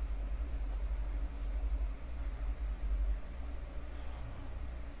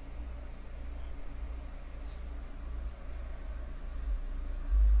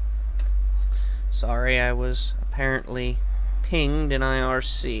 Sorry, I was apparently pinged in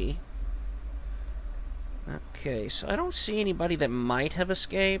IRC. Okay, so I don't see anybody that might have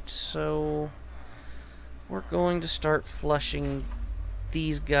escaped, so we're going to start flushing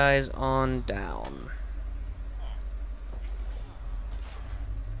these guys on down.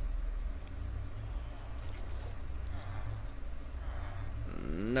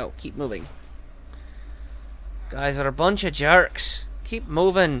 No, keep moving. Guys are a bunch of jerks. Keep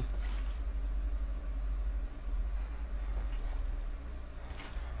moving.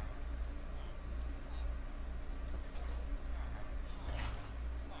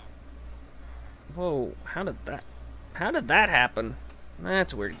 Whoa, how did that happen?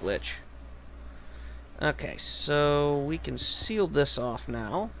 That's a weird glitch. Okay, so we can seal this off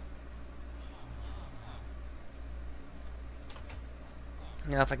now.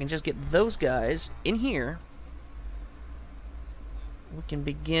 Now, if I can just get those guys in here, we can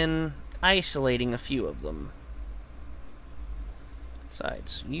begin isolating a few of them.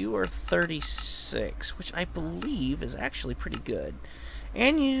 Besides, you are 36, which I believe is actually pretty good.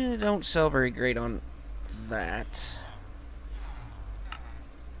 And you don't sell very great on that.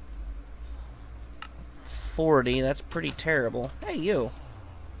 40, that's pretty terrible. Hey, you.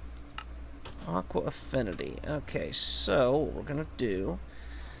 Aqua Affinity. Okay, so what we're going to do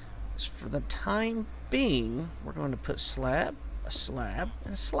is, for the time being, we're going to put slab, a slab,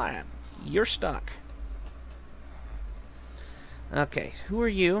 and a slab. You're stuck. Okay, who are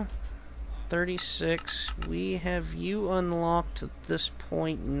you? 36. We have you unlocked at this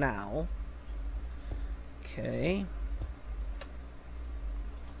point now. Okay.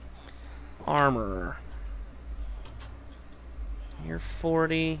 Armorer. You're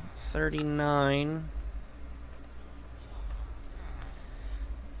 40, 39.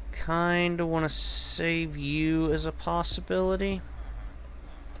 Kinda want to save you as a possibility.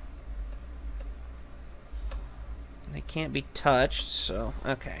 They can't be touched, so,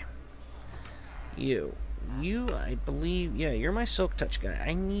 okay. You, I believe, yeah, you're my Silk Touch guy.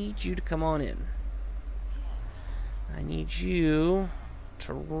 I need you to come on in. I need you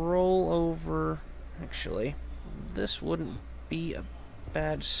to roll over. Actually, this wouldn't be a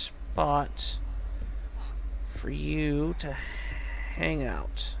bad spot for you to hang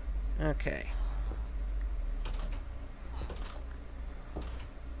out. Okay.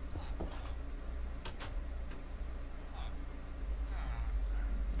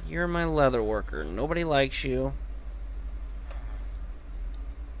 You're my leather worker. Nobody likes you.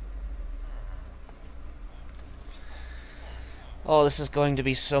 Oh, this is going to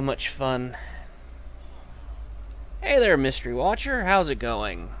be so much fun. Hey there, Mystery Watcher. How's it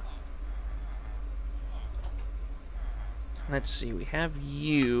going? Let's see. We have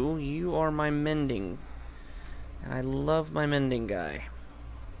you. You are my mending. And I love my mending guy.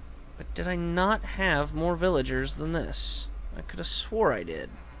 But did I not have more villagers than this? I could have swore I did.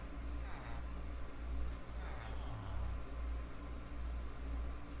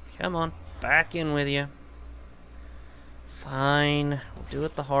 Come on. Back in with you. Fine. We'll do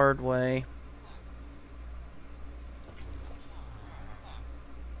it the hard way.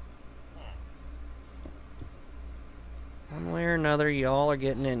 One way or another, y'all are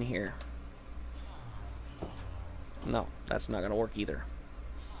getting in here. No, that's not going to work either.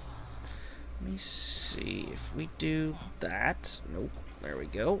 Let me see if we do that. Nope. There we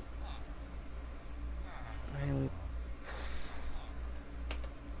go. And we...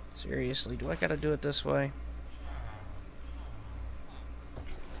 Seriously, do I got to do it this way?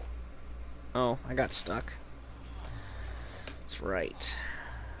 Oh, I got stuck. That's right.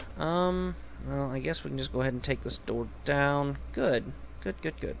 Well, I guess we can just go ahead and take this door down. Good. Good,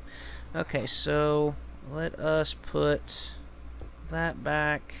 good, good. Okay, so let us put that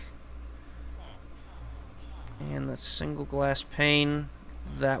back. And the single glass pane,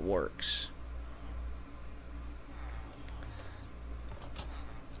 that works.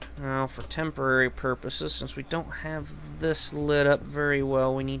 Now, for temporary purposes, since we don't have this lit up very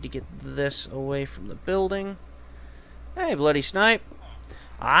well, we need to get this away from the building. Hey, Bloody Snipe.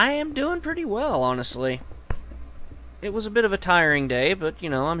 I am doing pretty well, honestly. It was a bit of a tiring day, but, you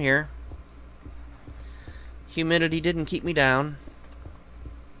know, I'm here. Humidity didn't keep me down.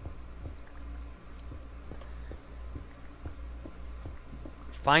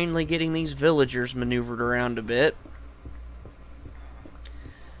 Finally getting these villagers maneuvered around a bit.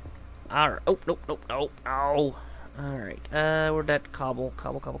 Alright. Oh, nope, nope, nope. Oh. Alright. Where'd that cobble?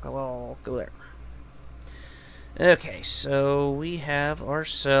 Cobble. Go there. Okay, so we have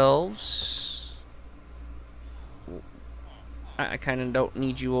ourselves... I kind of don't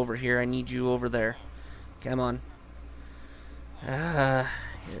need you over here. I need you over there. Come on. Here.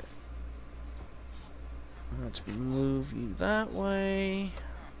 Let's move you that way.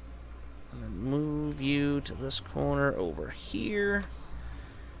 And then move you to this corner over here.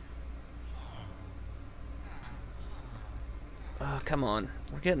 Oh, come on.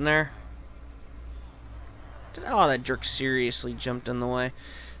 We're getting there. Oh, that jerk seriously jumped in the way.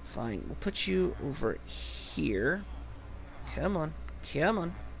 Fine. We'll put you over here. Come on. Come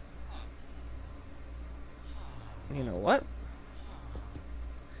on. You know what?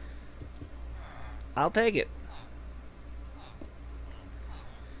 I'll take it.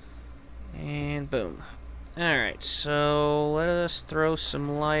 And boom. Alright, so let us throw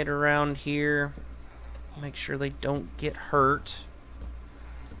some light around here. Make sure they don't get hurt.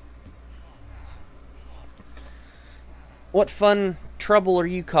 What fun trouble are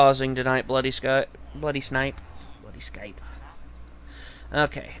you causing tonight, Bloody Snipe? Bloody Skype.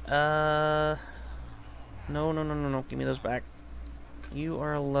 Okay, No. Give me those back. You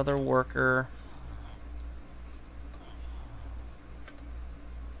are a leather worker.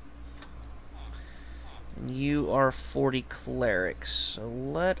 And you are 40 clerics. So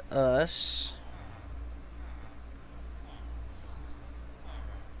let us...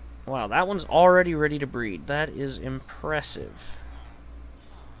 Wow, that one's already ready to breed. That is impressive.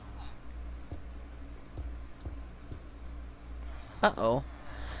 Uh-oh.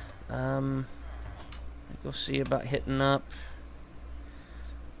 Go see about hitting up.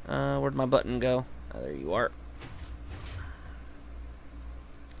 Where'd my button go? Oh, there you are.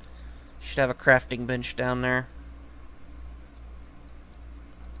 Should have a crafting bench down there.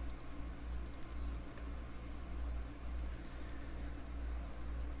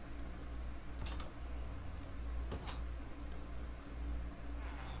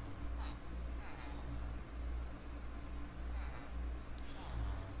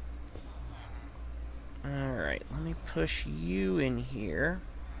 Alright, let me push you in here.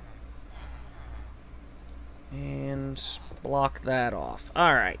 And block that off.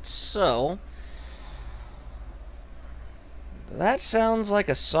 Alright, so... that sounds like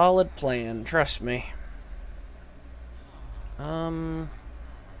a solid plan, trust me. Alright,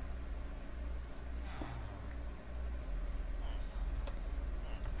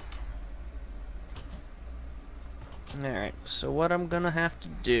 so what I'm gonna have to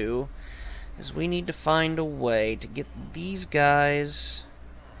do is we need to find a way to get these guys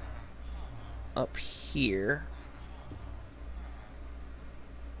up here.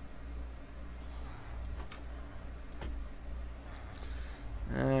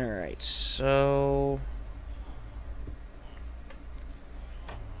 Alright, so...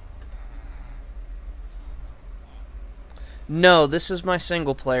 no, this is my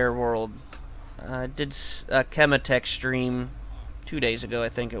single-player world. I did a Chematech stream 2 days ago, I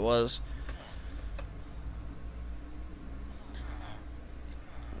think it was.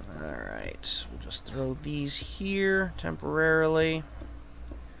 Alright, we'll just throw these here temporarily.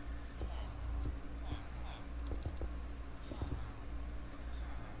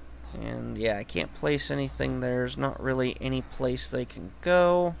 yeah, I can't place anything. There's not really any place they can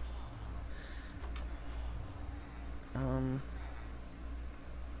go.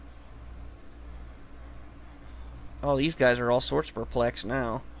 Oh, these guys are all sorts perplexed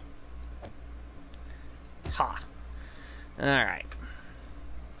now. Ha. Alright.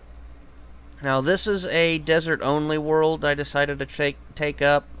 Now, this is a desert-only world I decided to take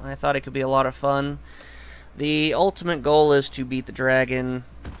up. I thought it could be a lot of fun. The ultimate goal is to beat the dragon,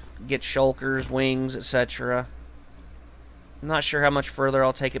 get shulkers, wings, etc. I'm not sure how much further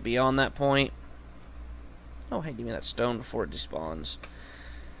I'll take it beyond that point. Oh, hey, give me that stone before it despawns.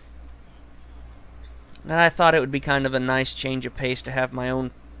 And I thought it would be kind of a nice change of pace to have my own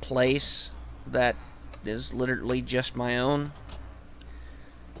place that is literally just my own.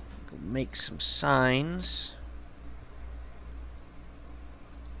 Make some signs.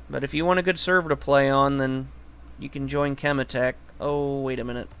 But if you want a good server to play on, then you can join Chematech. Oh, wait a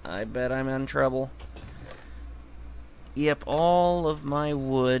minute. I bet I'm in trouble. Yep, all of my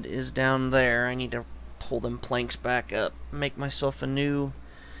wood is down there. I need to pull them planks back up. Make myself a new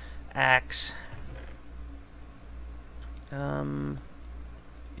axe. And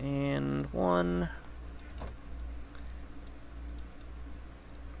one.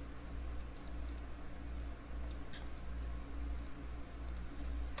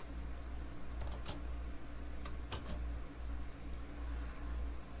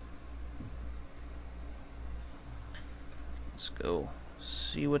 Let's go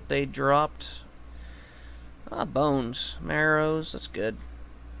see what they dropped. Ah, bones, marrows, that's good.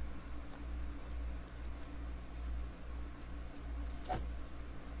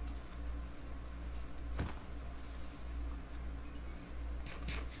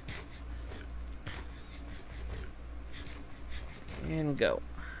 And go.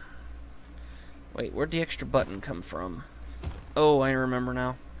 Wait, where'd the extra button come from? Oh, I remember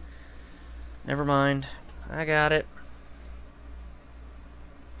now. Never mind. I got it.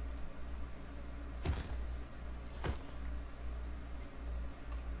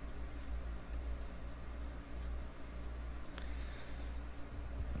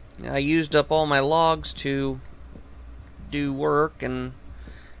 I used up all my logs to do work and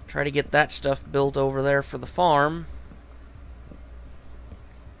try to get that stuff built over there for the farm.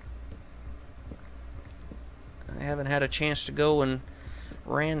 I haven't had a chance to go and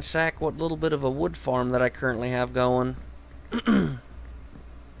ransack what little bit of a wood farm that I currently have going.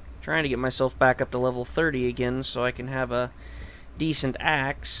 Trying to get myself back up to level 30 again so I can have a decent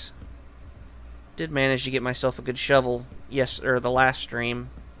axe. Did manage to get myself a good shovel, the last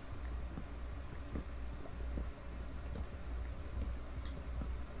stream.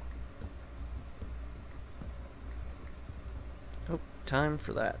 Oh, time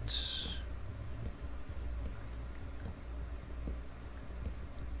for that.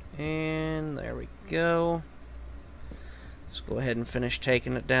 And there we go. Let's go ahead and finish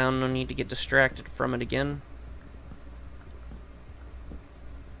taking it down. No need to get distracted from it again.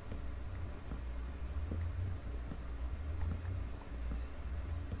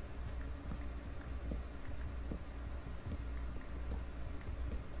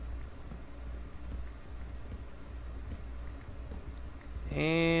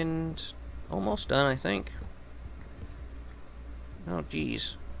 And almost done, I think. Oh,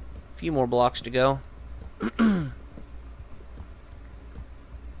 geez. A few more blocks to go.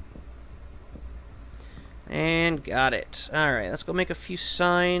 And got it. Alright, let's go make a few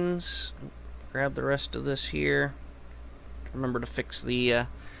signs. Grab the rest of this here. Remember to fix the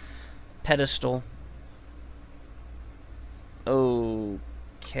pedestal.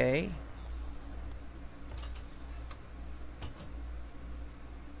 Okay.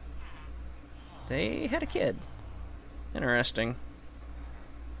 They had a kid. Interesting.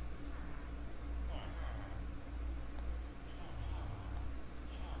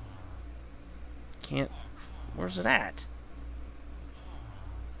 Can't... Where's it at?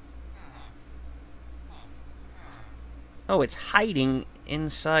 Oh, it's hiding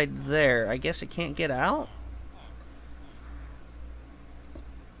inside there. I guess it can't get out?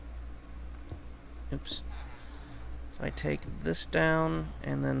 Oops. If I take this down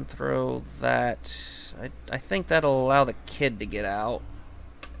and then throw that... I think that'll allow the kid to get out.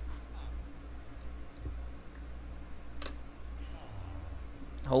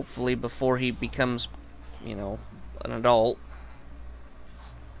 Hopefully before he becomes, you know, an adult.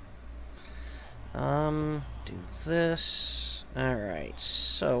 Do this. Alright,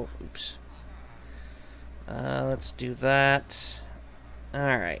 so, oops. Let's do that.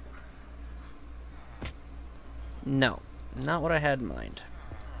 Alright. No, not what I had in mind.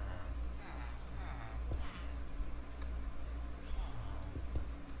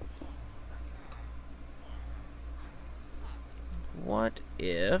 what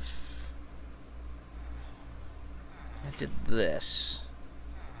if I did this?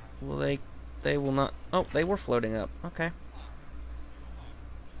 Will they will not... Oh, they were floating up. Okay.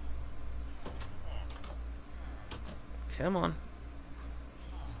 Come on.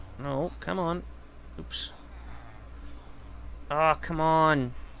 No, come on. Oops. Ah, oh, come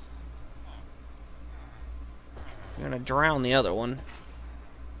on. You're gonna drown the other one.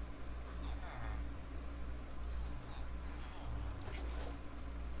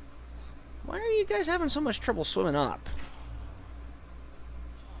 Why are you guys having so much trouble swimming up?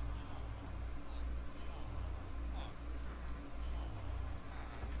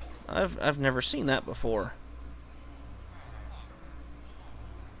 I've never seen that before.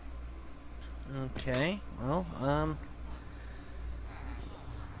 Okay, well,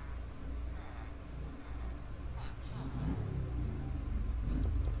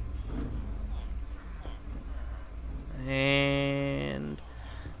 and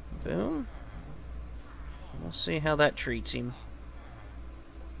boom. We'll see how that treats him.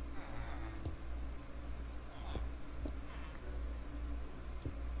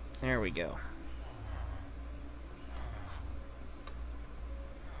 There we go.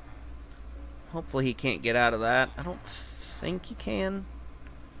 Hopefully he can't get out of that. I don't think he can.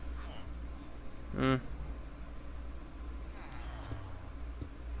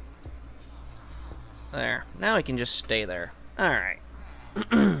 There. Now he can just stay there. Alright.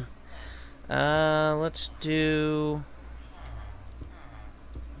 Let's do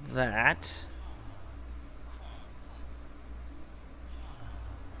that.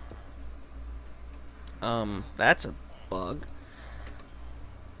 That's a bug.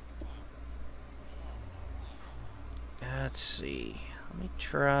 Let's see. Let me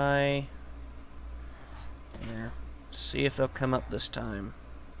try. There. See if they'll come up this time.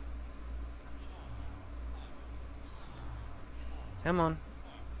 Come on.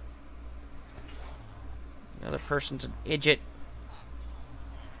 The other person's an idiot.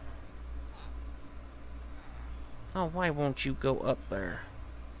 Oh, why won't you go up there?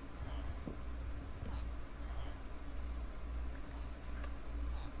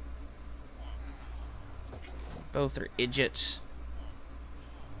 Both are idiots.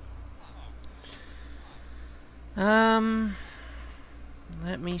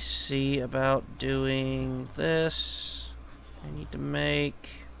 Let me see about doing this. I need to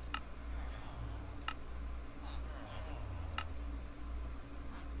make...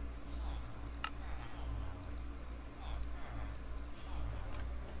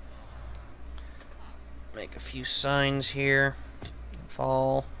 make a few signs here.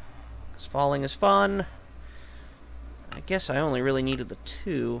 Fall. 'Cause falling is fun. I guess I only really needed the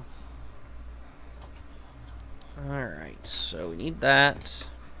 2. Alright, so we need that.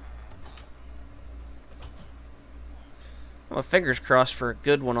 Well, fingers crossed for a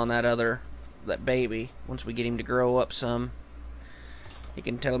good one on that baby. Once we get him to grow up some, he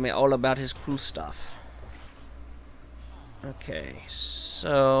can tell me all about his cool stuff. Okay,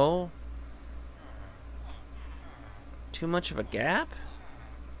 so... too much of a gap?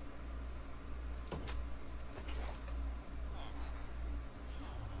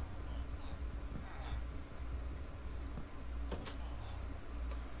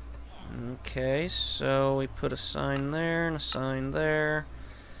 Okay, so we put a sign there and a sign there.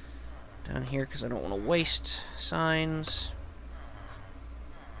 Down here because I don't want to waste signs.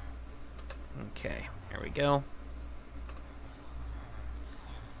 Okay, there we go.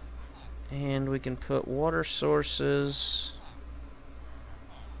 And we can put water sources.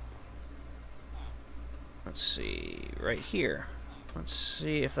 Let's see, right here. Let's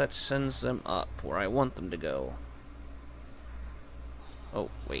see if that sends them up where I want them to go. Oh,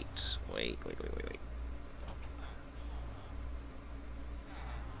 wait.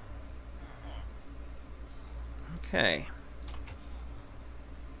 Okay.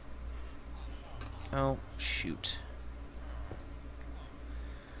 Oh, shoot.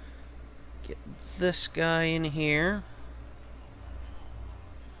 Get this guy in here.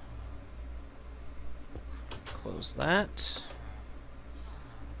 Close that.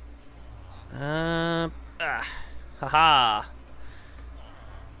 Haha.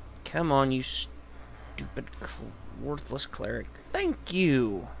 Come on, you stupid, worthless cleric. Thank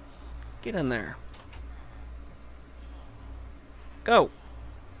you. Get in there. Go.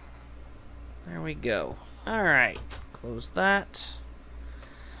 There we go. Alright. Close that.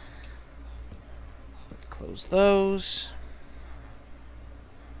 Close those.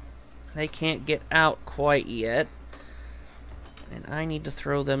 They can't get out quite yet. And I need to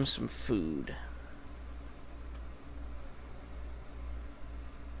throw them some food.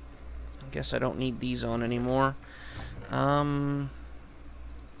 Guess I don't need these on anymore.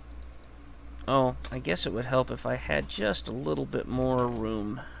 Oh, I guess it would help if I had just a little bit more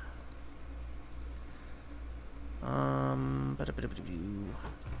room. Throw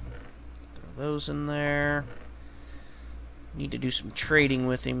those in there. Need to do some trading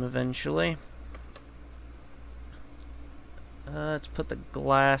with him eventually. Let's put the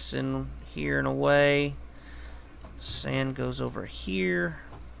glass in here and away. Sand goes over here.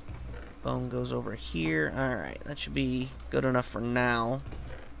 Bone goes over here. Alright, that should be good enough for now.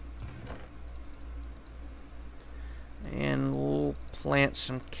 And we'll plant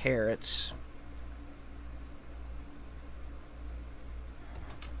some carrots.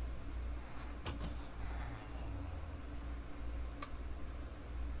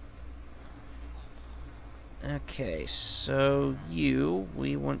 Okay, so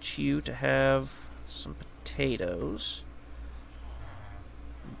we want you to have some potatoes.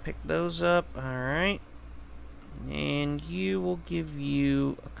 Pick those up, alright. And we'll give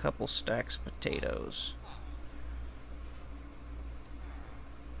you a couple stacks of potatoes.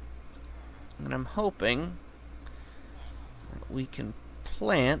 And I'm hoping that we can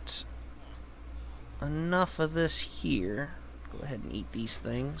plant enough of this here. Go ahead and eat these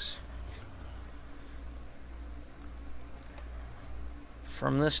things.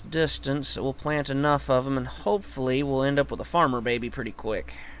 From this distance, we'll plant enough of them, and hopefully we'll end up with a farmer baby pretty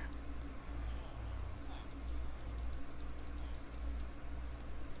quick.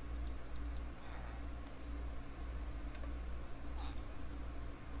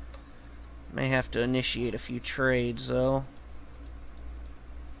 May have to initiate a few trades, though.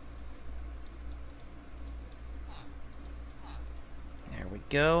 There we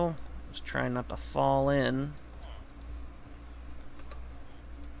go. Just trying not to fall in.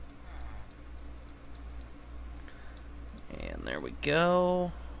 And there we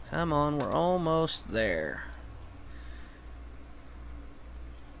go. Come on, we're almost there.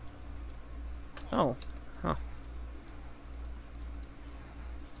 Oh, huh.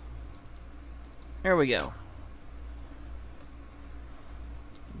 There we go.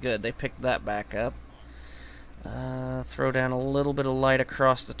 Good, they picked that back up. Throw down a little bit of light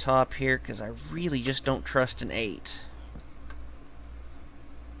across the top here, because I really just don't trust an 8.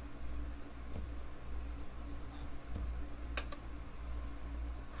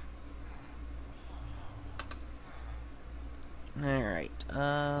 Alright,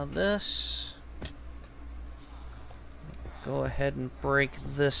 this... Go ahead and break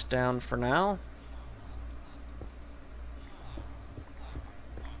this down for now.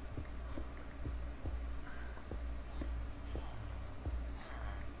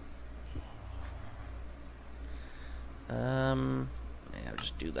 Yeah, I'll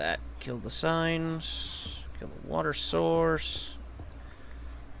just do that. Kill the signs. Kill the water source.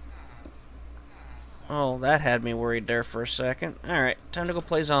 Oh, that had me worried there for a second. Alright, time to go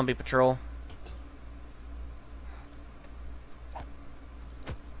play Zombie Patrol.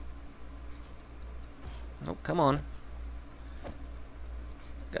 Oh, come on.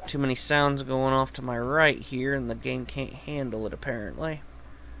 Got too many sounds going off to my right here, and the game can't handle it, apparently.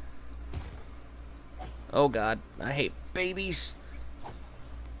 Oh god, I hate babies.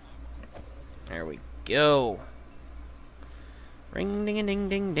 There we go. Ring ding a ding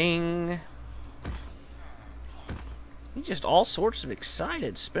ding ding. He's just all sorts of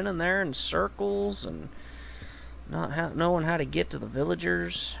excited, spinning there in circles and not knowing how to get to the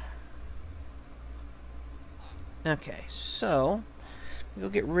villagers. Okay, so we'll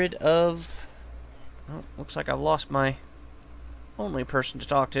get rid of... Oh, looks like I've lost my only person to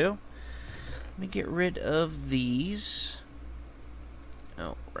talk to. Let me get rid of these.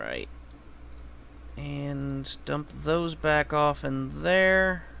 Oh, right. And dump those back off in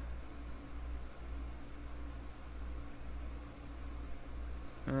there.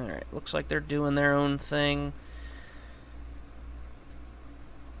 Alright, looks like they're doing their own thing.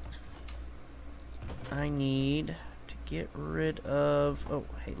 I need to get rid of... Oh,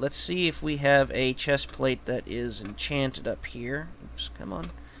 hey, let's see if we have a chest plate that is enchanted up here. Oops, come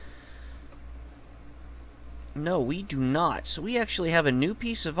on. No, we do not. So we actually have a new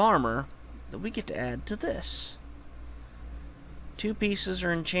piece of armor that we get to add to this. 2 pieces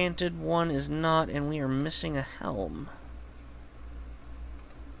are enchanted, 1 is not, and we are missing a helm.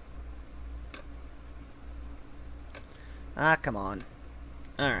 Ah, come on.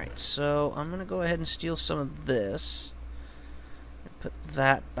 Alright, so I'm going to go ahead and steal some of this. And put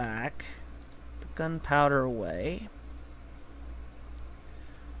that back. Put gunpowder away.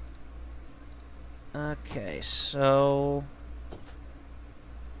 Okay, so...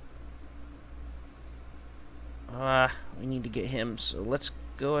 we need to get him, so let's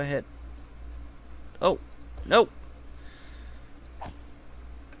go ahead... Oh! No!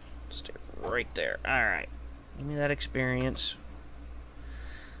 Stay right there. Alright. Give me that experience.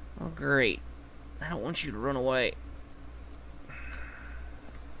 Oh, great. I don't want you to run away.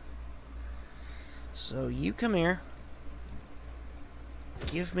 So, you come here.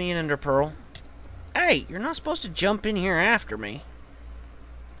 Give me an Ender Pearl. Hey, you're not supposed to jump in here after me.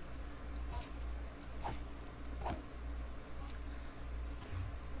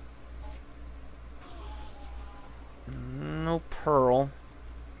 No pearl.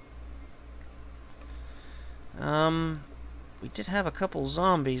 We did have a couple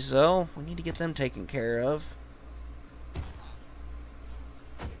zombies, though. We need to get them taken care of.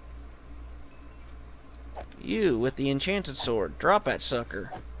 You, with the enchanted sword. Drop that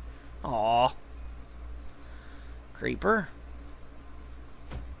sucker. Aw. Creeper.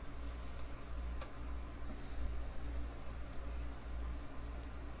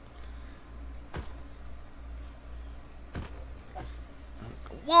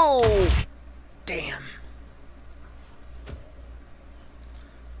 Whoa! Damn.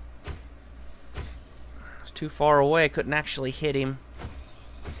 I was too far away. I couldn't actually hit him.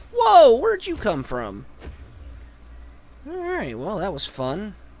 Whoa! Where'd you come from? Alright, well, that was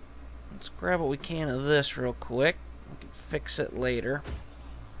fun. Let's grab what we can of this real quick. We can fix it later.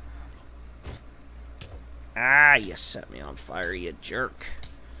 Ah, you set me on fire, you jerk.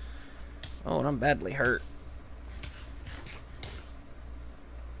 Oh, and I'm badly hurt.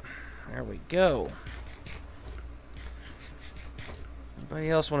 There we go. Anybody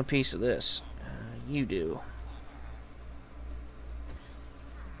else want a piece of this? You do.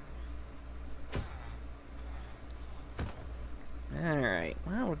 Alright,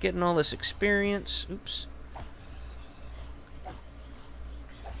 well, we're getting all this experience. Oops.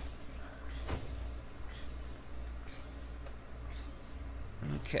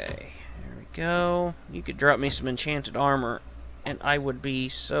 Okay, there we go. You could drop me some enchanted armor, and I would be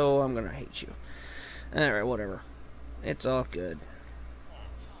so... I'm gonna hate you. Alright, whatever. It's all good.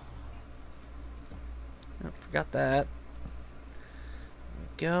 Oh, forgot that.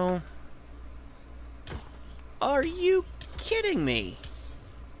 There we go. Are you kidding me?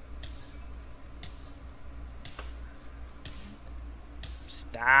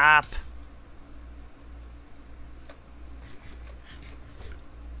 Stop.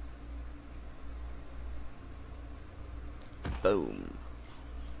 Boom.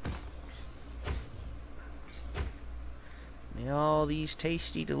 All these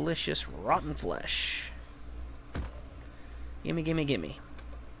tasty, delicious, rotten flesh. Gimme, gimme, gimme.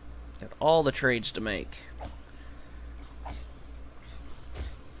 Got all the trades to make.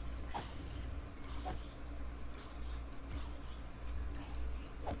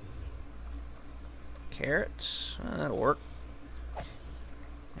 Carrots. That'll work.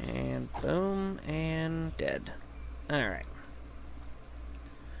 And boom, and dead. Alright.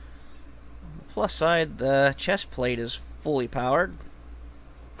 On the plus side, the chest plate is fully powered.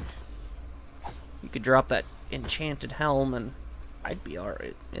 You could drop that enchanted helm and I'd be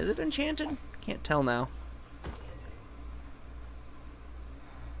alright. Is it enchanted? Can't tell now.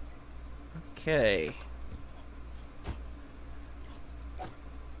 Okay.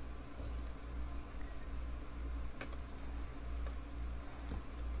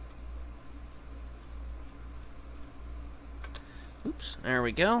 Oops, there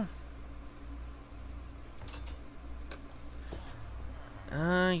we go.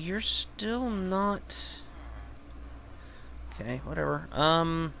 You're still not... Okay, whatever.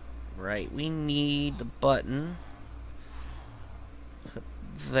 Right, we need the button. Put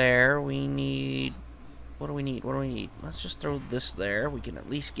there, we need... What do we need? What do we need? Let's just throw this there. We can at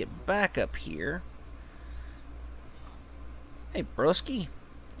least get back up here. Hey, broski.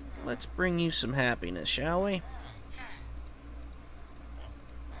 Let's bring you some happiness, shall we?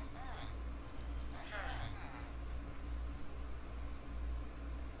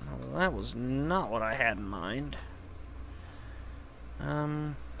 Well, that was not what I had in mind.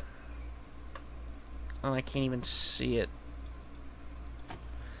 Oh, I can't even see it.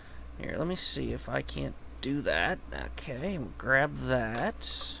 Here, let me see if I can't do that. Okay, we'll grab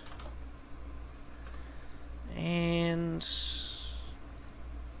that. And...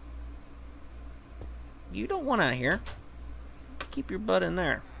 You don't want out here. Keep your butt in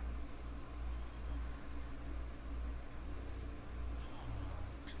there.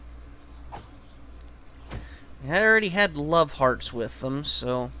 I already had love hearts with them,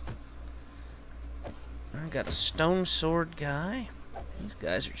 so... I got a stone sword guy. These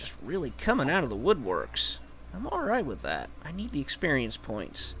guys are just really coming out of the woodworks. I'm alright with that. I need the experience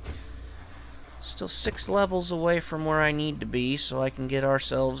points. Still 6 levels away from where I need to be, so I can get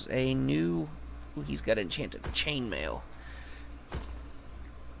ourselves a new... Ooh, he's got enchanted chainmail.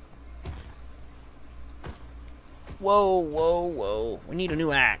 Whoa, whoa, whoa. We need a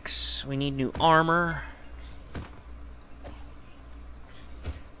new axe. We need new armor.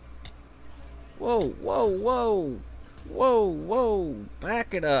 Whoa, whoa, whoa. Whoa, whoa.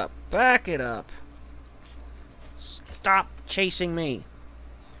 Back it up. Back it up. Stop chasing me.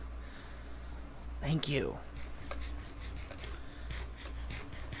 Thank you.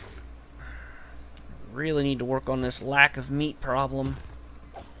 Really need to work on this lack of meat problem.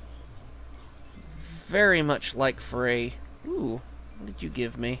 Very much like Frey. Ooh, what did you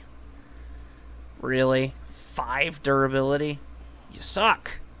give me? Really? 5 durability? You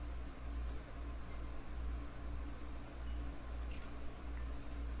suck.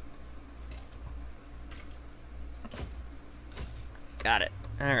 Got it.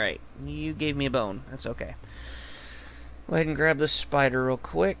 Alright, you gave me a bone. That's okay. Go ahead and grab this spider real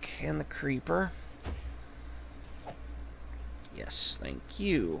quick, and the creeper. Yes, thank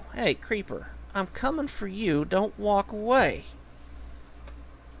you. Hey, creeper, I'm coming for you. Don't walk away.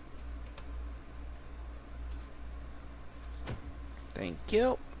 Thank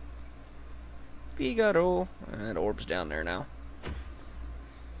you. Figaro. That orb's down there now.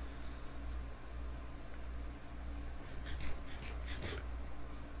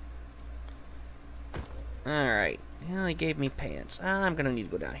 Alright. Well, he gave me pants. I'm gonna need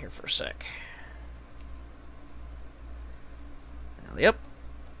to go down here for a sec. Yep.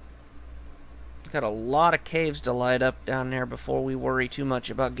 Got a lot of caves to light up down there before we worry too much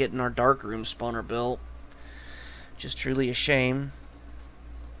about getting our darkroom spawner built. Just truly a shame.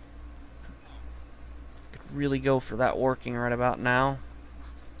 Could really go for that working right about now.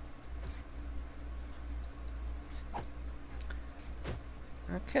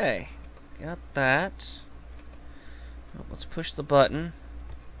 Okay. Got that. Well, let's push the button.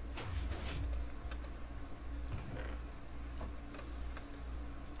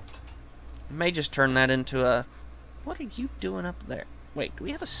 May just turn that into a... What are you doing up there? Wait, do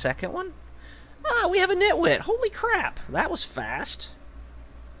we have a second one? Ah, we have a nitwit. Holy crap. That was fast.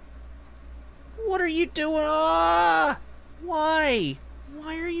 What are you doing? Ah! Why?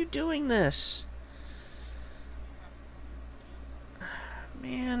 Why are you doing this?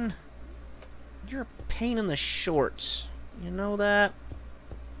 Man. You're a pain in the shorts. You know that?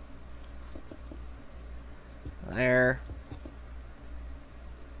 There.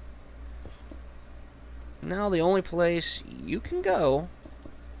 Now the only place you can go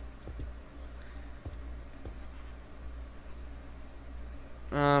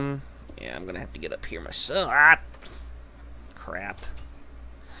yeah, I'm gonna have to get up here myself. Ah, crap.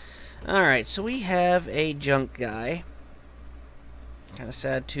 Alright, so we have a junk guy. Kind of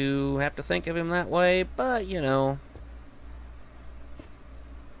sad to have to think of him that way, but, you know.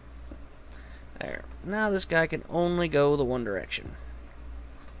 There. Now this guy can only go the one direction.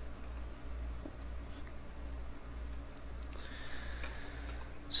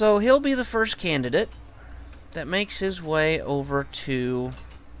 So he'll be the first candidate that makes his way over to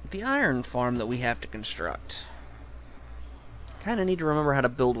the iron farm that we have to construct. Kind of need to remember how to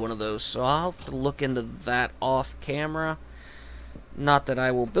build one of those, so I'll have to look into that off camera. Not that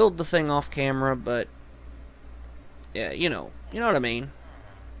I will build the thing off camera, but yeah, you know what I mean.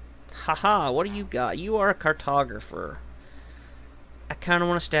 Haha, what do you got? You are a cartographer. I kind of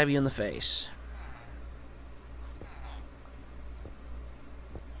want to stab you in the face.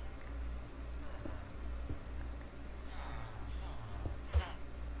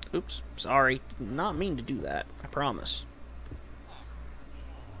 Oops, sorry. Did not mean to do that. I promise.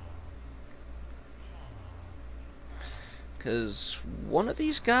 Because one of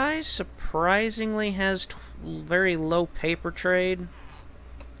these guys surprisingly has very low paper trade.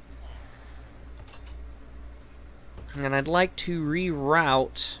 And I'd like to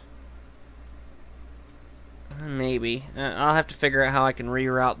reroute. Maybe. I'll have to figure out how I can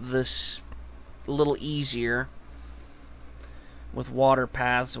reroute this a little easier with water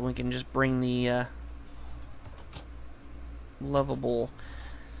paths, so we can just bring the lovable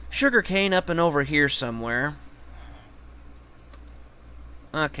sugarcane up and over here somewhere.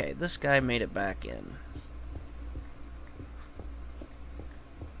 Okay, this guy made it back in.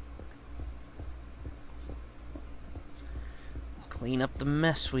 Clean up the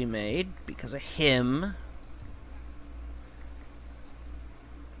mess we made because of him.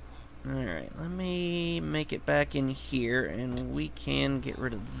 Alright, let me make it back in here, and we can get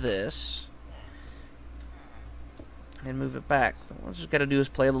rid of this. And move it back. What we just gotta do is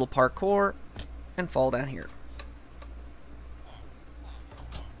play a little parkour and fall down here.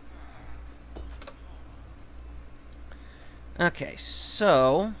 Okay,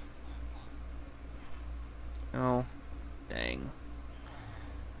 so... Oh, dang.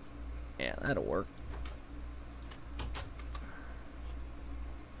 Yeah, that'll work.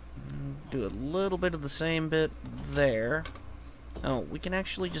 Do a little bit of the same bit there. Oh, we can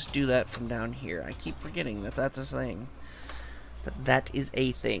actually just do that from down here. I keep forgetting that that's a thing. That is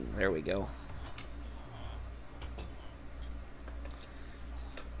a thing. There we go.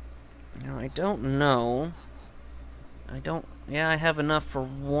 Now, I don't know. Yeah, I have enough for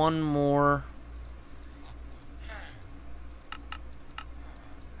one more.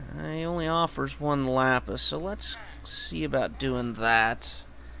 He only offers one lapis, so let's see about doing that.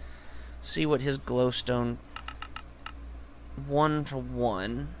 See what his glowstone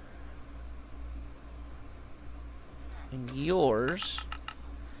 1-to-1. And yours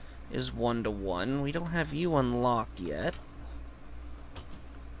is 1-to-1. We don't have you unlocked yet.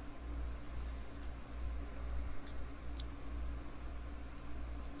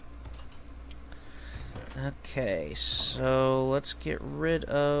 Okay, so let's get rid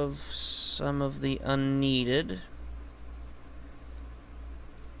of some of the unneeded.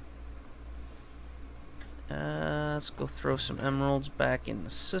 Let's go throw some emeralds back in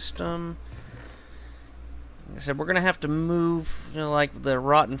the system. Like I said, we're going to have to move, you know, like the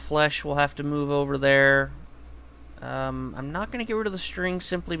rotten flesh will have to move over there. I'm not going to get rid of the string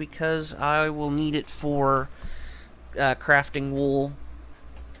simply because I will need it for crafting wool.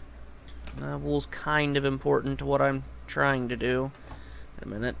 Wool's kind of important to what I'm trying to do. Wait a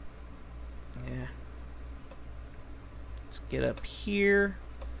minute. Yeah. Let's get up here.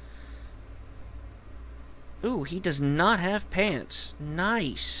 Ooh, he does not have pants.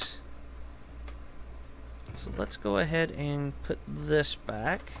 Nice. So let's go ahead and put this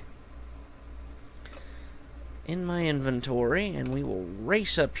back in my inventory, and we will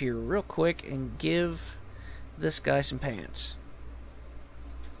race up here real quick and give this guy some pants.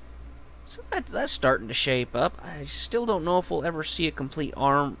 So that's starting to shape up. I still don't know if we'll ever see a complete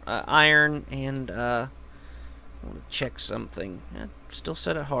iron, and I want to check something. Still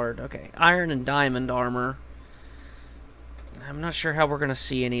set it hard. Okay, iron and diamond armor. I'm not sure how we're going to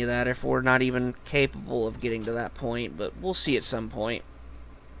see any of that if we're not even capable of getting to that point, but we'll see at some point.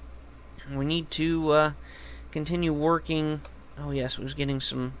 We need to continue working. Oh yes, we was getting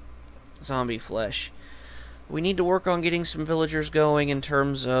some zombie flesh. We need to work on getting some villagers going in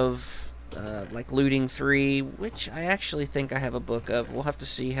terms of like looting 3, which I actually think I have a book of. We'll have to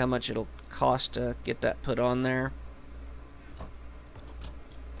see how much it'll cost to get that put on there.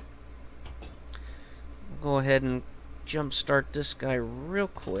 We'll go ahead and jumpstart this guy real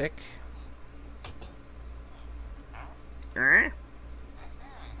quick. Yes,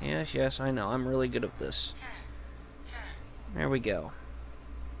 I know. I'm really good at this. There we go.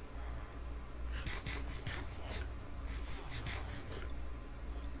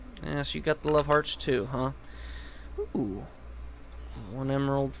 Yes, you got the love hearts too, huh? Ooh. 1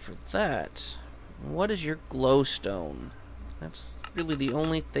 emerald for that. What is your glowstone? That's really the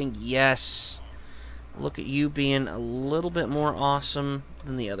only thing. Yes. Look at you being a little bit more awesome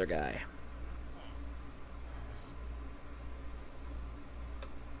than the other guy.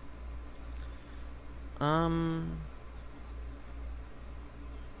 Come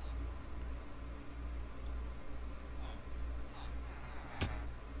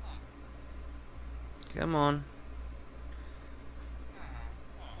on.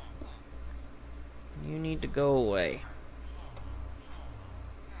 You need to go away.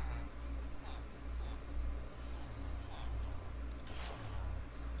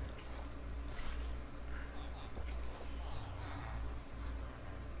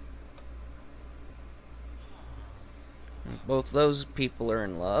 Both those people are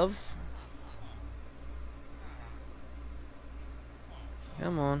in love.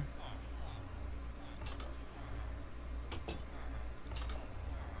 Come on.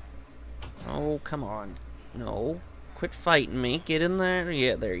 Oh, come on. No. Quit fighting me. Get in there.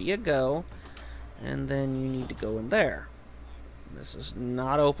 Yeah, there you go. And then you need to go in there. This is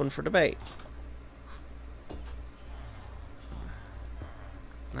not open for debate.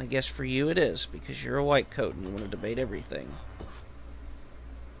 I guess for you it is, because you're a white coat and you want to debate everything.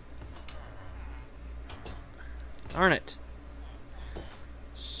 Darn it.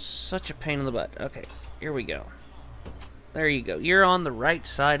 Such a pain in the butt. Okay, here we go. There you go. You're on the right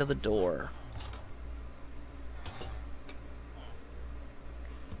side of the door.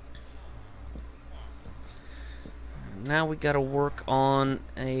 Now we got to work on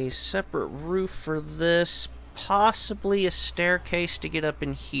a separate roof for this. Possibly a staircase to get up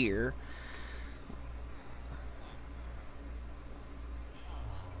in here.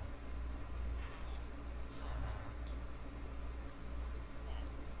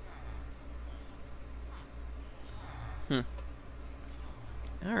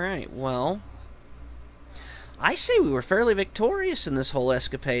 Alright, well, I say we were fairly victorious in this whole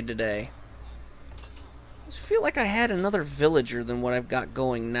escapade today. I just feel like I had another villager than what I've got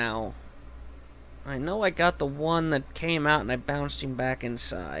going now. I know I got the one that came out and I bounced him back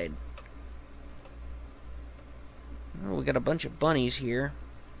inside. Oh, we got a bunch of bunnies here.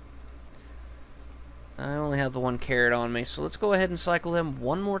 I only have the one carrot on me, so let's go ahead and cycle them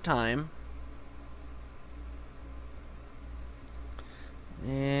one more time.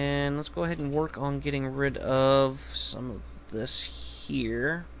 And let's go ahead and work on getting rid of some of this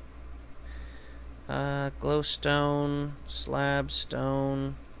here. Glowstone, slab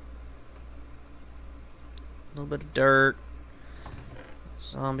stone, a little bit of dirt.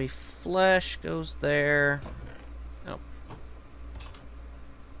 Zombie flesh goes there. Oh.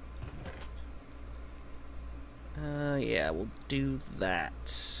 Yeah, we'll do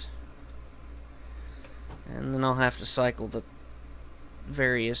that. And then I'll have to cycle the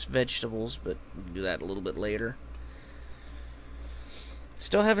various vegetables, but we'll do that a little bit later.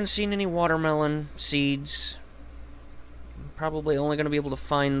 Still haven't seen any watermelon seeds. Probably only going to be able to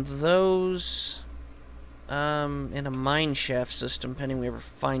find those in a mine shaft system, pending we ever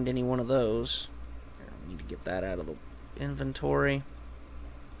find any one of those. I need to get that out of the inventory.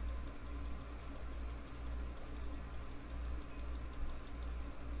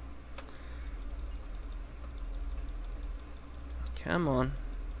 Come on.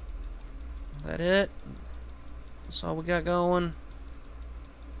 Is that it? That's all we got going?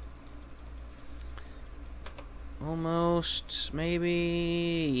 Almost,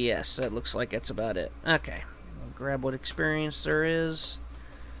 maybe. Yes, that looks like that's about it. Okay. I'll grab what experience there is.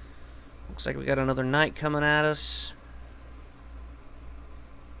 Looks like we got another night coming at us.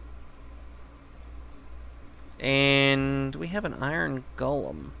 And we have an iron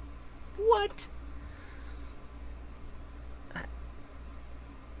golem. What?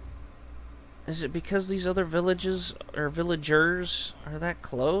 Is it because these other villages or villagers are that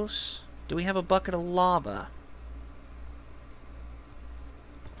close? Do we have a bucket of lava?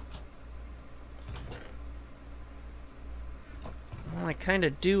 Well, I kind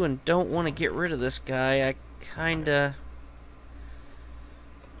of do and don't want to get rid of this guy. I kind of...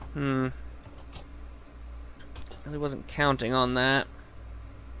 Really wasn't counting on that.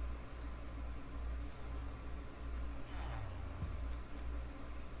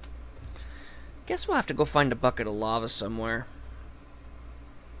 Guess we'll have to go find a bucket of lava somewhere.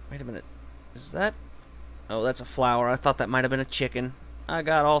 Wait a minute. Is that... Oh, that's a flower. I thought that might have been a chicken. I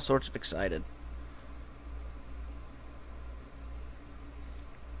got all sorts of excited.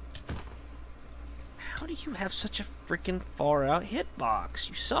 How do you have such a freaking far out hitbox?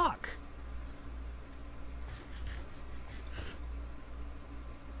 You suck.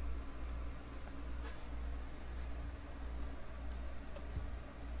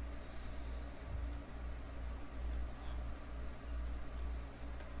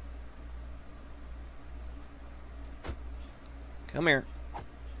 Come here.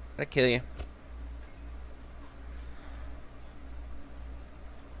 Gotta kill you.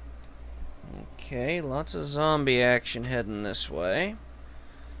 Okay, lots of zombie action heading this way.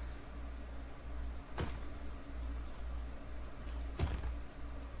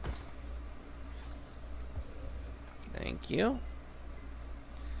 Thank you.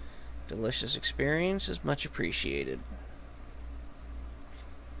 Delicious experience is much appreciated.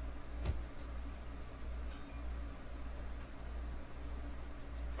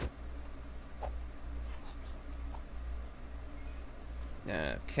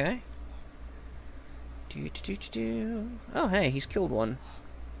 Okay. Oh, hey, he's killed one.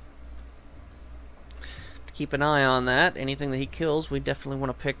 Keep an eye on that. Anything that he kills, we definitely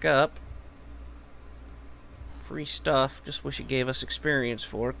want to pick up. Free stuff. Just wish it gave us experience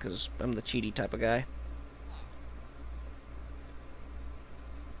for it, because I'm the cheaty type of guy.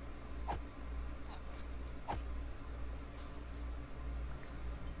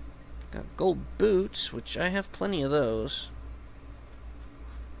 Got gold boots, which I have plenty of those.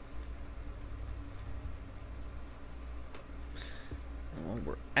 While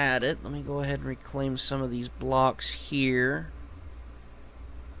we're at it, let me go ahead and reclaim some of these blocks here.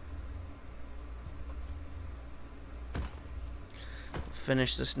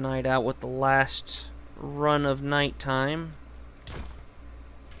 Finish this night out with the last run of nighttime.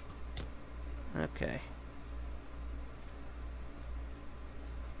 Okay.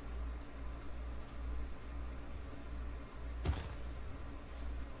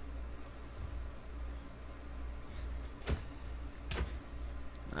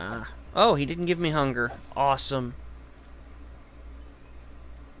 Oh, he didn't give me hunger. Awesome.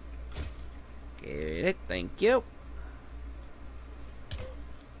 Get it. Thank you.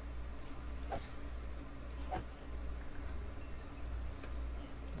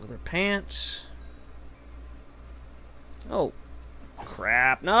 pants. Oh,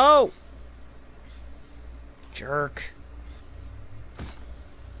 crap. No! Jerk.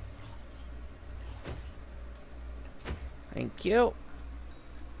 Thank you.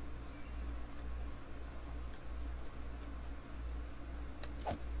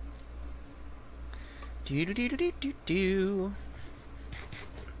 Do do do do do do do.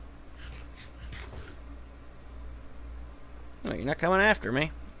 No, you're not coming after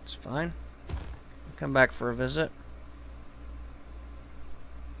me. It's fine. I'll come back for a visit.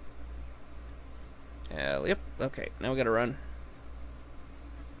 Yep. Okay, now we gotta run.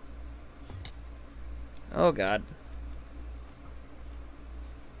 Oh, God.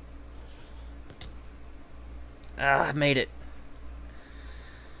 Ah, I made it.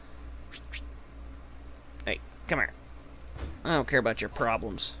 Hey, come here. I don't care about your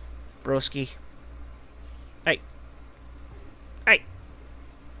problems, broski. Hey. Hey.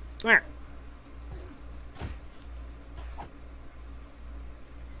 Come here.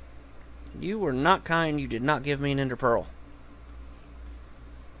 You were not kind. You did not give me an ender pearl.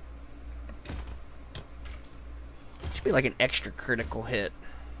 Should be like an extra critical hit.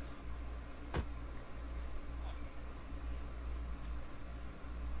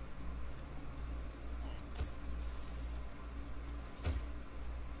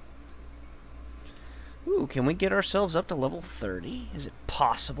 Ooh, can we get ourselves up to level 30? Is it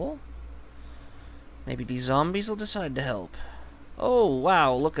possible? Maybe these zombies will decide to help. Oh,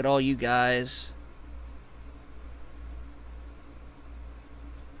 wow, look at all you guys.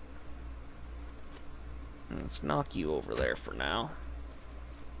 Let's knock you over there for now.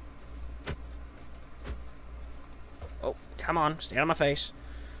 Oh, come on, stay out of my face.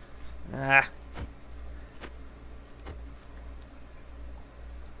 Ah.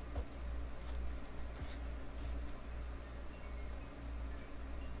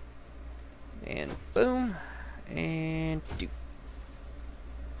 And boom. And do.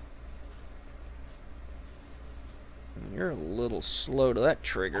 You're a little slow to that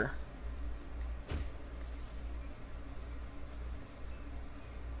trigger.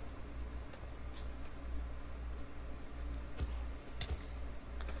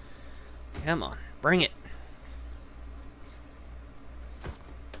 Come on, bring it.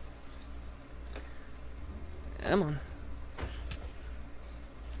 Come on.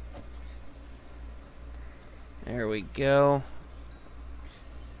 There we go.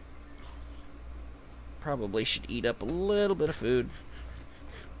 Probably should eat up a little bit of food.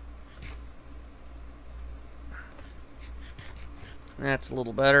 That's a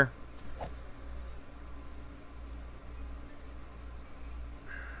little better.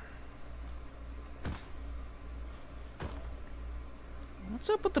 What's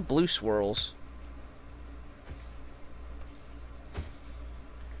up with the blue swirls?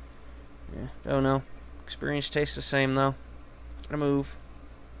 Yeah, don't know. Experience tastes the same though. Gotta move.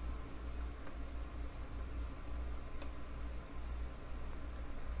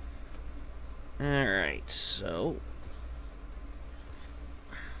 Alright, so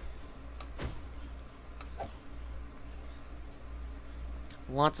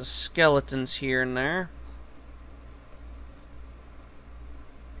lots of skeletons here and there.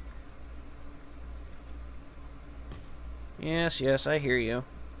 Yes, yes, I hear you.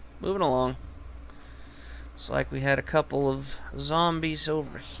 Moving along. Looks like we had a couple of zombies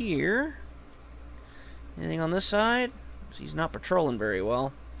over here. Anything on this side? He's not patrolling very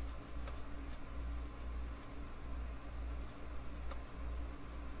well.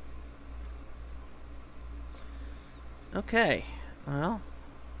 Okay, well,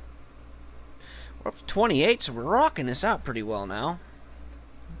 we're up to 28, so we're rocking this out pretty well now.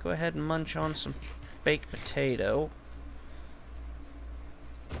 Go ahead and munch on some baked potato.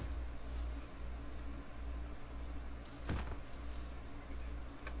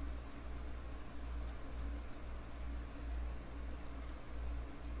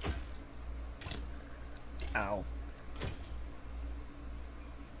 Ow.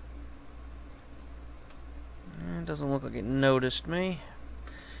 It doesn't look like it noticed me.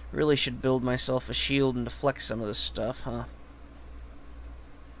 Really should build myself a shield and deflect some of this stuff, huh?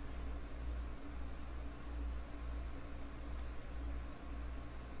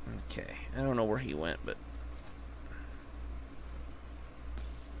 Okay, I don't know where he went, but...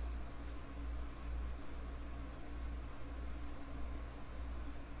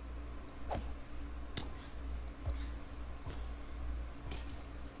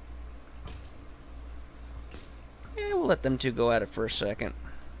 yeah, we'll let them two go at it for a second.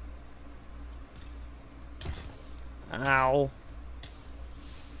 Ow.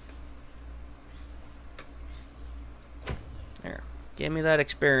 There. Give me that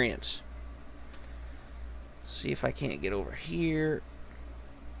experience. See if I can't get over here.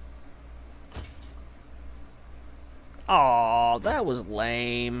 Aw, that was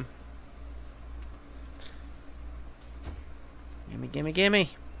lame. Gimme, gimme, gimme.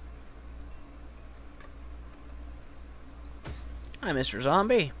 Hi, Mr.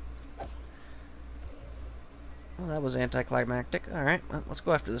 Zombie. Well, that was anticlimactic. Alright, well, let's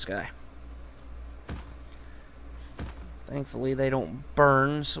go after this guy. Thankfully, they don't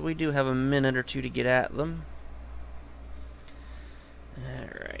burn, so we do have a minute or two to get at them.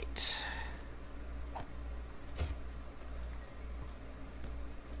 Alright.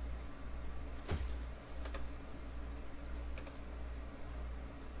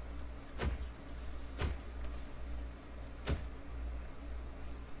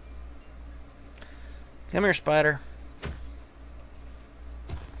 Come here, spider.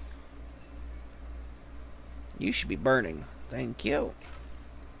 You should be burning. Thank you.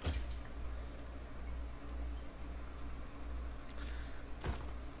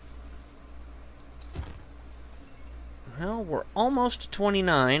 Well, we're almost to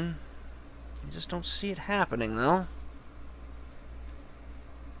 29. I just don't see it happening, though.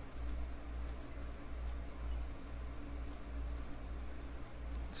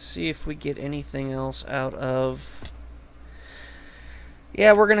 Let's see if we get anything else out of...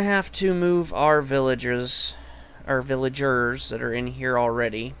 Yeah, we're going to have to move our villagers that are in here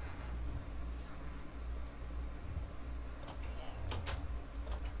already.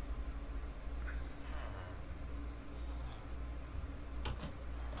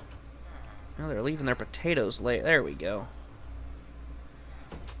 Oh, they're leaving their potatoes late. There we go.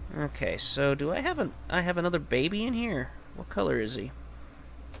 Okay, so do I have another baby in here? What color is he?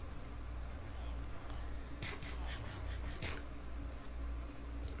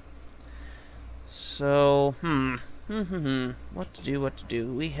 So, what to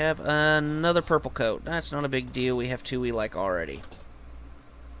do? We have another purple coat. That's not a big deal. We have two we like already.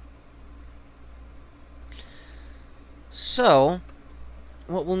 So,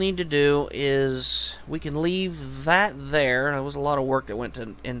 what we'll need to do is we can leave that there. There was a lot of work that went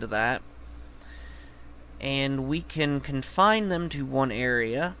into that. And we can confine them to one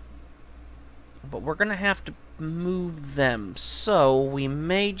area. But we're going to have to move them. So, we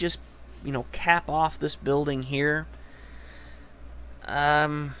may just, you know, cap off this building here.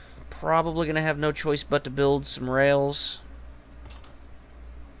 Probably going to have no choice but to build some rails.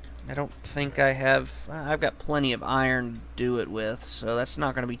 I don't think I have... I've got plenty of iron to do it with, so that's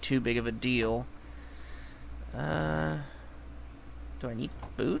not going to be too big of a deal. Do I need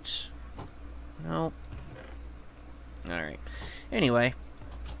boots? No. Alright. Anyway.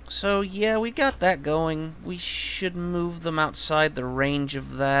 So, yeah, we got that going. We should move them outside the range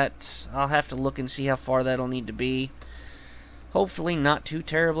of that. I'll have to look and see how far that'll need to be. Hopefully not too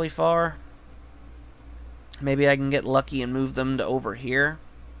terribly far. Maybe I can get lucky and move them to over here.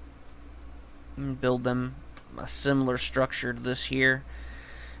 And build them a similar structure to this here.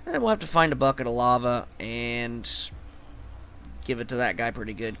 And then we'll have to find a bucket of lava and give it to that guy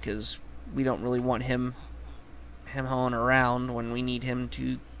pretty good, because we don't really want him hauling around when we need him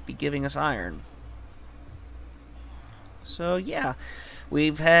to be giving us iron. So yeah,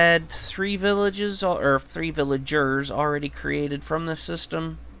 we've had three villagers already created from this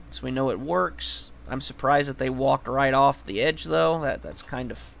system, so we know it works. I'm surprised that they walked right off the edge, though. That's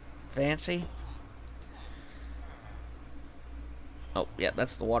kind of fancy. Oh, yeah,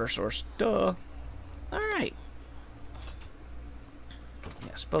 that's the water source. Duh. Alright.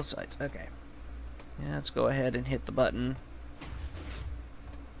 Yes, both sides. Okay. Yeah, let's go ahead and hit the button.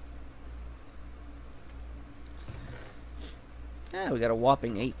 Yeah, we got a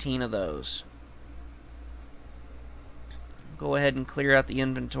whopping 18 of those. Go ahead and clear out the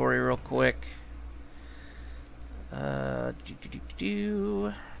inventory real quick.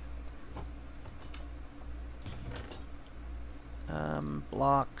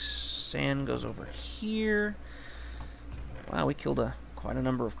 Blocks, sand goes over here. Wow, we killed quite a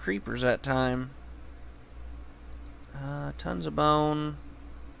number of creepers that time. Tons of bone.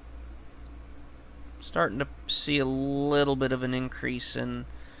 Starting to see a little bit of an increase in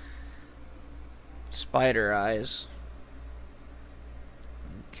spider eyes.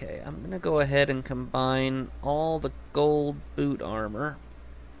 Okay, I'm going to go ahead and combine all the gold boot armor.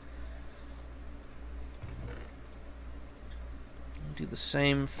 Do the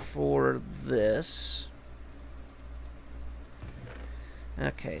same for this.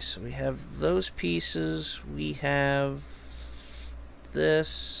 Okay, so we have those pieces. We have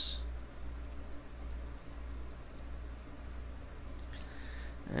this.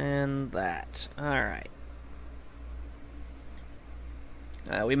 And that. Alright.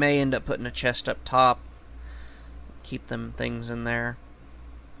 We may end up putting a chest up top. Keep them things in there.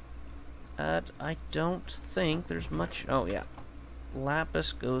 I don't think there's much... Oh, yeah.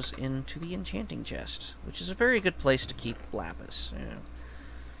 Lapis goes into the enchanting chest, which is a very good place to keep lapis. Yeah.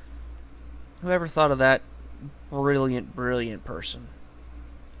 Whoever thought of that? Brilliant, brilliant person.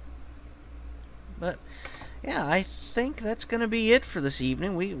 But, yeah, I think that's going to be it for this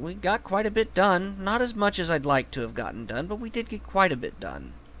evening. We got quite a bit done. Not as much as I'd like to have gotten done, but we did get quite a bit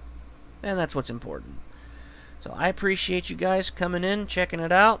done. And that's what's important. So I appreciate you guys coming in, checking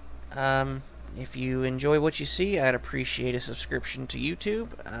it out. If you enjoy what you see, I'd appreciate a subscription to YouTube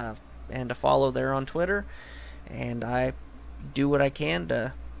and a follow there on Twitter. And I do what I can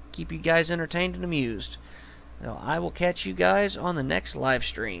to keep you guys entertained and amused. So I will catch you guys on the next live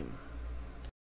stream.